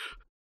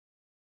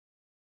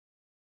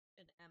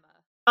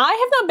 I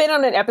have not been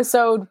on an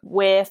episode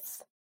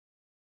with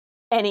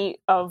any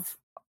of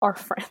our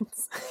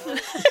friends.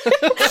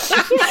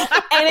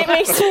 And it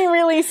makes me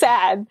really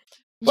sad.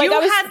 You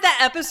had that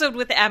episode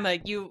with Emma,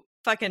 you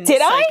fucking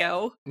did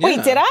psycho.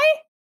 Wait, did I?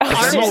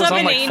 Emma was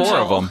on like 4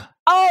 of them.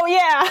 Oh,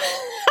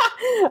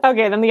 yeah.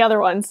 Okay, then the other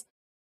ones.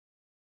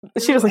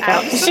 She doesn't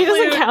count. She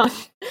doesn't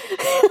count.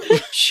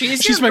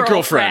 She's my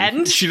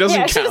girlfriend. She doesn't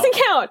count. She doesn't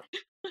count.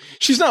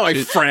 She's not my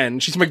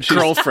friend. She's my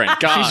girlfriend.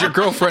 God. She's your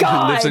girlfriend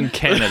who lives in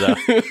Canada.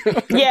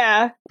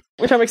 Yeah,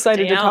 which I'm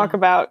excited to talk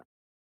about.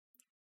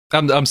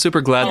 I'm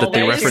super glad that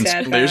they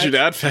referenced. There's your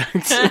dad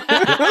facts. No,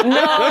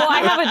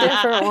 I have a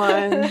different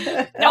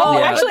one. Oh,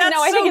 Yeah. actually,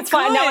 no, I think so it's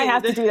fine. Now I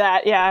have to do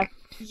that. Yeah.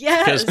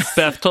 Because Yes.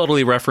 Beth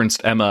totally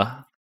referenced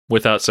Emma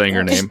without saying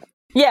her name.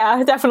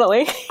 Yeah,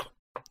 definitely.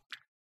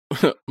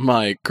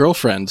 My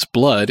girlfriend's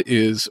blood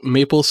is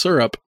maple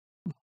syrup.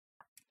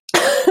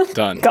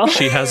 Done.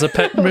 She has a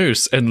pet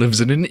moose and lives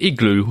in an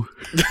igloo.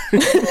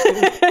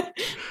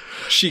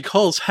 She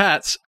calls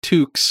hats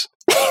toques.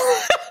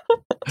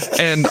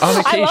 And on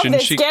I love occasion,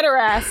 this. Get her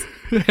ass.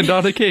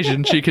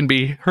 she can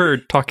be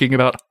heard talking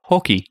about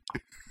hockey.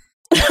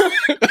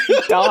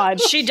 God.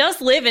 She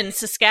does live in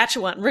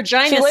Saskatchewan.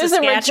 Regina, She lives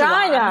in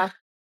Saskatchewan. Regina.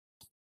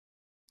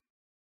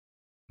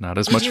 Not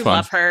as much We fun.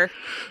 love her.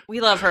 We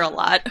love her a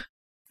lot.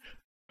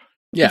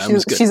 Yeah, it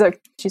was good. She's okay.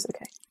 She's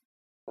Okay.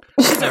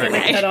 She's all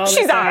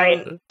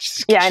right.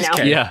 Yeah, I know.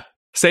 okay. Yeah.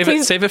 Save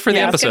it for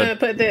the I was episode.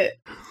 gonna put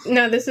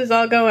no, this is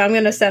all go. I'm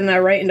gonna send that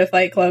right into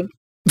Fight Club.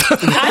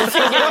 I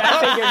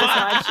figured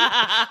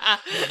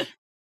as much.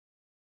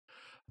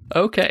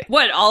 Okay.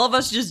 What, all of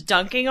us just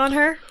dunking on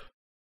her?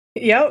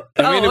 Yep.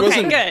 I mean, it okay,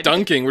 wasn't good.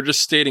 dunking. We're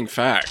just stating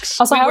facts.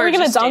 Also, how are were we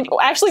going to just dunk? stating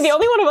Actually, the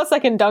only one of us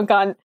that can dunk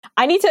on.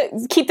 I need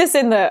to keep this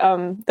in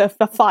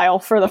the file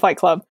for the Fight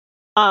Club.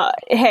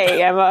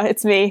 Hey, Emma,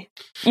 it's me.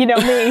 You know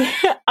me.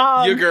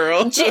 You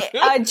girl.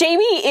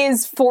 Jamie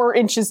is 4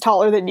 inches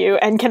taller than you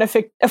and can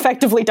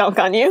effectively dunk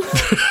on you. So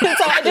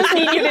I just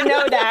need you to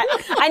know that.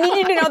 I need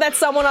you to know that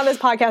someone on this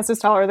podcast is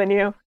taller than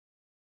you.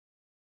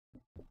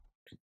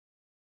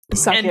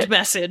 Suck End it.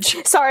 message.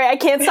 Sorry, I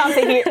can't stop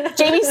thinking.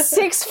 Jamie's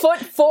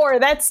 6'4".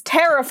 That's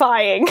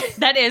terrifying.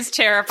 That is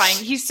terrifying.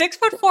 He's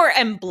 6'4"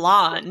 and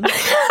blonde.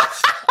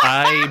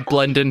 I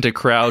blend into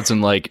crowds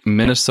in like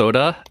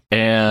Minnesota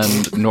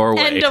and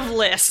Norway. End of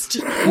list.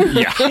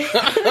 Yeah.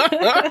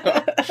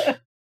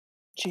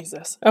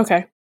 Jesus.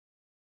 Okay.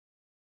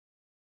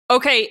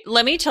 Okay,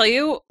 let me tell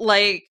you,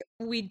 like,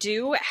 we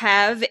do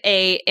have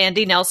a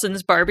Andy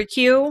Nelson's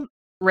barbecue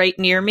right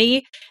near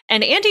me,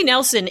 and Andy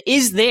Nelson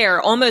is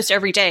there almost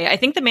every day. I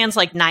think the man's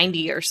like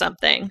 90 or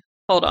something.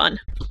 Hold on.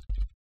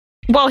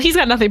 Well, he's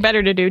got nothing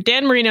better to do.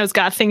 Dan Marino's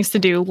got things to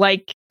do,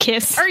 like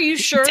kiss. Are you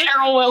sure?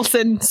 Darryl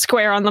Wilson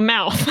square on the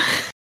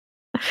mouth.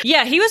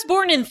 Yeah, he was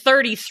born in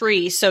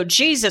 33, so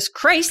Jesus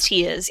Christ,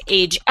 he is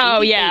age 88.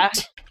 Oh, yeah.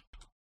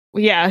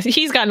 Yeah,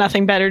 he's got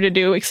nothing better to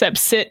do except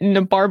sit in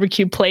a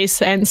barbecue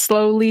place and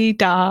slowly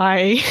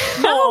die.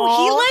 No,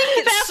 he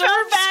like that's so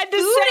served bad to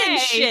food and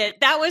say. shit.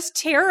 That was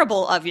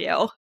terrible of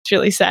you. It's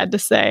really sad to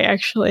say,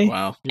 actually.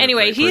 Wow. You're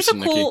Anyway, a great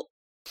person, Nikki.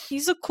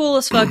 he's a cool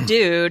as fuck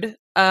dude.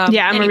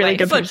 Yeah, I'm a really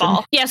good football.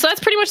 person. Yeah, so that's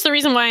pretty much the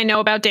reason why I know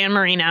about Dan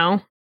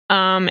Marino.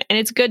 And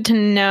it's good to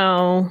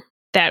know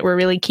that we're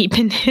really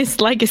keeping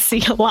his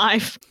legacy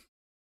alive.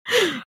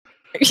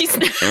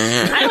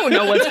 I don't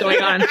know what's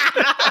going on.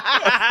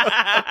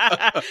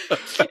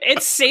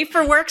 It's safe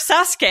for work,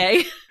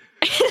 Sasuke.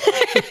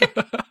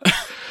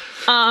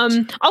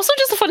 Also,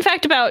 just a fun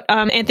fact about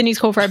Anthony's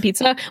Cold Fried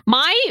Pizza.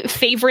 My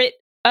favorite,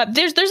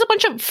 there's a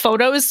bunch of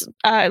photos,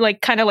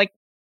 like kind of like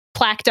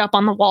plaqued up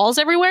on the walls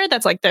everywhere.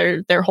 That's like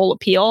their whole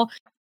appeal.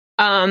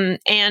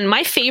 And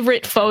my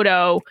favorite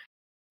photo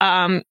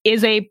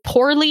is a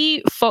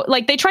poorly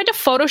like they tried to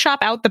Photoshop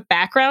out the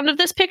background of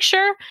this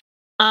picture.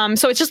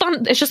 So it's just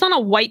on a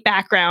white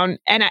background,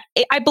 and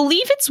I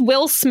believe it's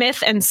Will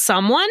Smith and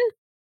someone,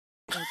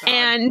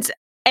 and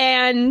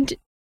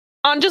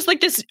on just like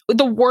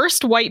the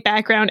worst white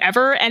background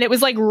ever, and it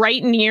was like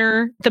right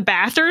near the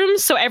bathroom.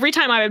 So every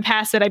time I would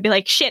pass it, I'd be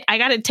like, "Shit, I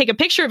got to take a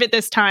picture of it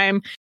this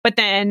time." But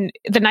then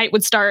the night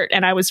would start,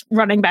 and I was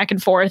running back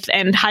and forth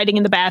and hiding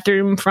in the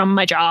bathroom from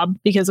my job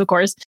because, of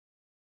course,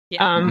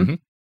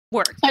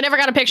 work. I never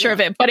got a picture of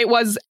it, but it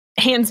was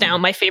hands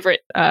down my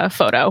favorite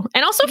photo.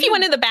 And also, if you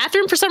went in the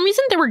bathroom, for some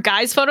reason, there were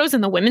guys' photos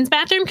in the women's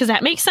bathroom because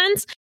that makes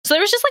sense. So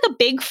there was just like a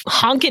big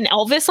honkin'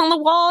 Elvis on the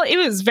wall. It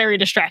was very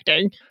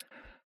distracting.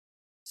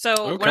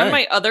 So one of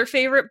my other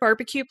favorite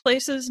barbecue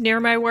places near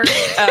my work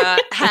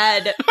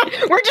had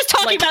we're just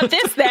talking about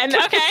this then.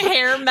 Okay,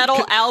 hair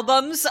metal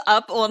albums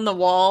up on the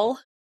wall,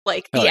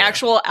 like the yeah.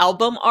 actual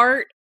album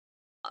art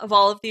of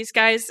all of these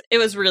guys. It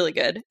was really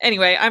good.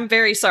 Anyway, I'm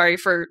very sorry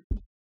for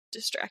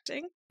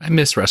distracting. I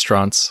miss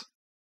restaurants.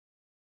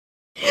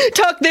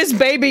 Tuck this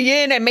baby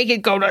in and make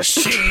it go to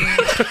sleep.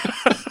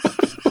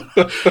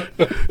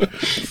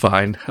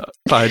 Fine.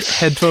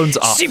 Headphones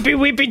off. Sleepy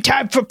weepy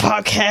time for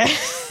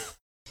podcast.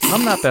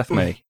 I'm not Beth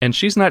May, and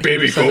she's not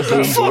Baby here to go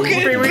boom boom.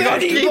 Fucking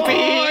Betty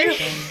boy.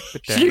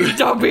 Sleep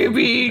the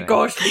baby,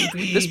 go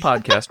sleepy. This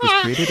podcast was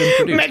created and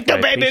produced Make the by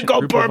a baby patient go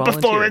group of burp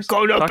before it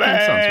go to Talking Sons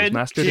was bed.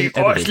 mastered and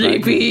Go edited by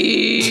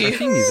sleepy. Our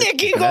theme music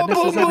Nikki, is go Madness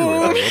is boom Everywhere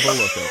by boom. Lobo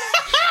Loco.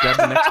 Grab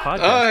the next podcast.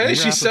 Oh, hey, from your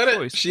she app said of it.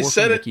 choice She or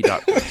said from it.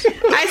 Nikki.Quiz.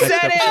 I said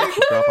Next episode it.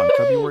 will drop on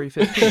February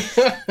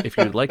 15th. If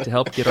you'd like to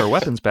help get our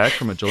weapons back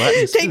from a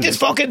gelatinous Take this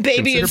student, fucking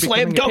baby and consider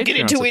slam becoming a dunk it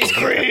Patreon into his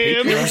supporter at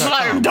crib. patreon.com/talkingsons.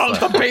 Slam dunk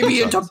the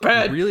baby into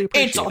bed. We'd really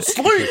It's appreciate it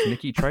asleep. if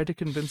Nikki tried to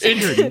convince It's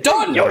security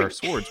done. that our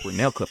swords were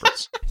nail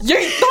clippers.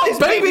 Yank the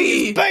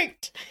baby.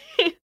 Baked.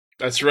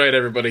 That's right,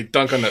 everybody.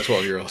 Dunk on that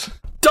 12-year-old.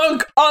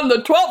 Dunk on the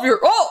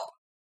 12-year-old.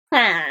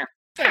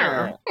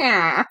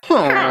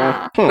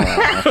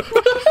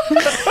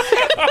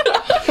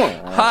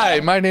 Hi,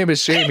 my name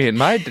is Jamie, and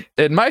my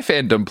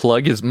fandom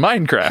plug is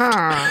Minecraft.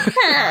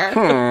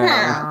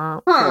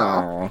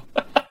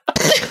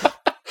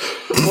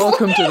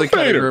 Welcome to the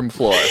cutting room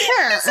floor.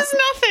 This is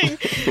nothing.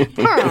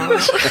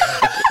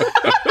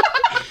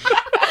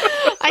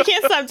 I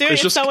can't stop doing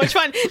it. It's so much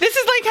fun. This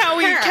is like how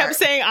we kept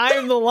saying I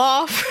am the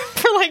law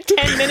for like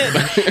 10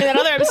 minutes in that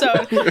other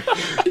episode.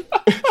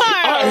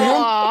 I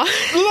am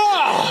the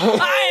law.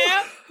 I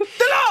am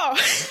the law.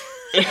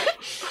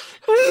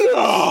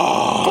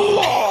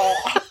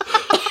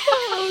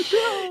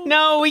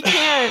 No, we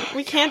can't.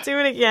 We can't do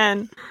it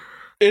again.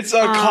 It's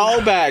a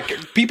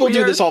callback. People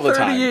do this all the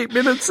time. 38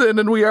 minutes in,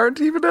 and we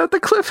aren't even at the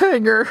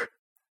cliffhanger.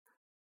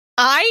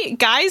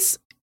 Guys,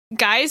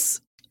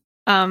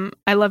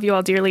 I love you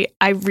all dearly.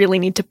 I really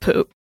need to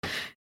poop.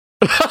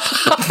 I'm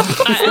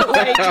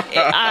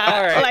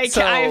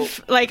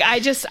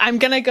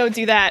gonna go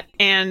do that,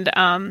 and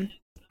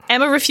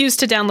Emma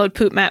refused to download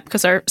Poop Map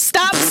because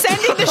stop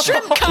sending the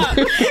shrimp cum.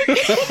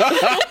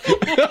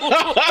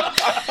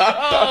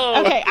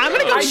 Okay, I'm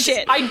gonna go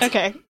shit.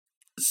 Okay.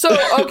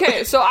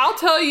 So I'll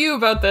tell you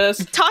about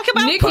this. Talk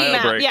about Poop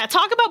Map. Yeah,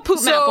 talk about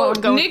Poop Map.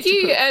 So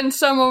Nikki and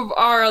some of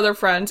our other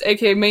friends,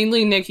 aka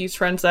mainly Nikki's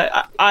friends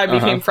that I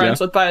became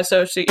friends with by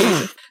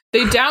association,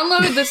 they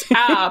downloaded this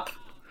app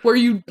where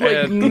you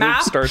And map.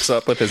 Luke starts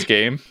up with his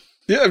game.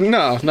 Yeah,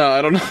 no,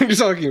 I don't know what you're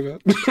talking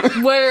about.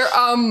 Where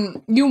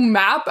you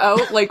map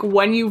out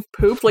when you've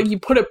pooped, you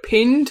put a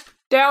pin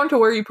down to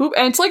where you poop,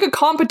 and it's like a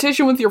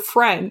competition with your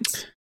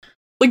friends.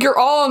 You're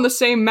all on the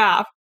same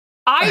map.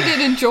 I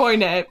didn't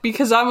join it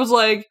because I was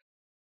like,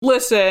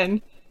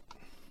 listen,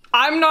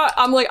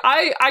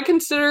 I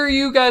consider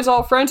you guys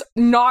all friends,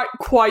 not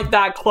quite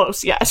that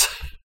close yet.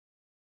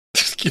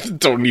 You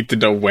don't need to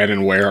know when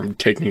and where I'm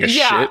taking a shit.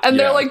 Yeah, and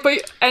they're like,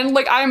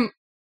 I'm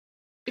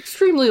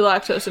extremely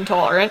lactose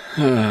intolerant.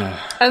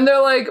 And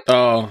they're like,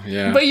 oh,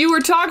 yeah. But you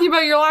were talking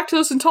about your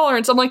lactose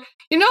intolerance. I'm like,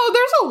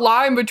 there's a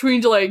line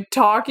between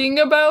talking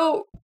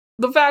about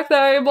the fact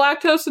that I am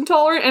lactose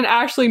intolerant and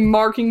actually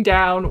marking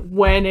down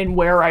when and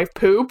where I've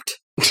pooped.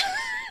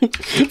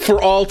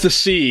 For all to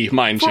see,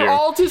 mind you. For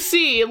all to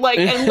see,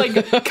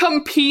 and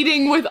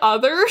competing with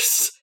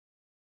others.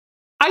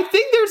 I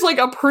think there's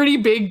a pretty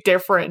big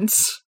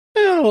difference.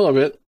 Yeah, a little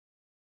bit.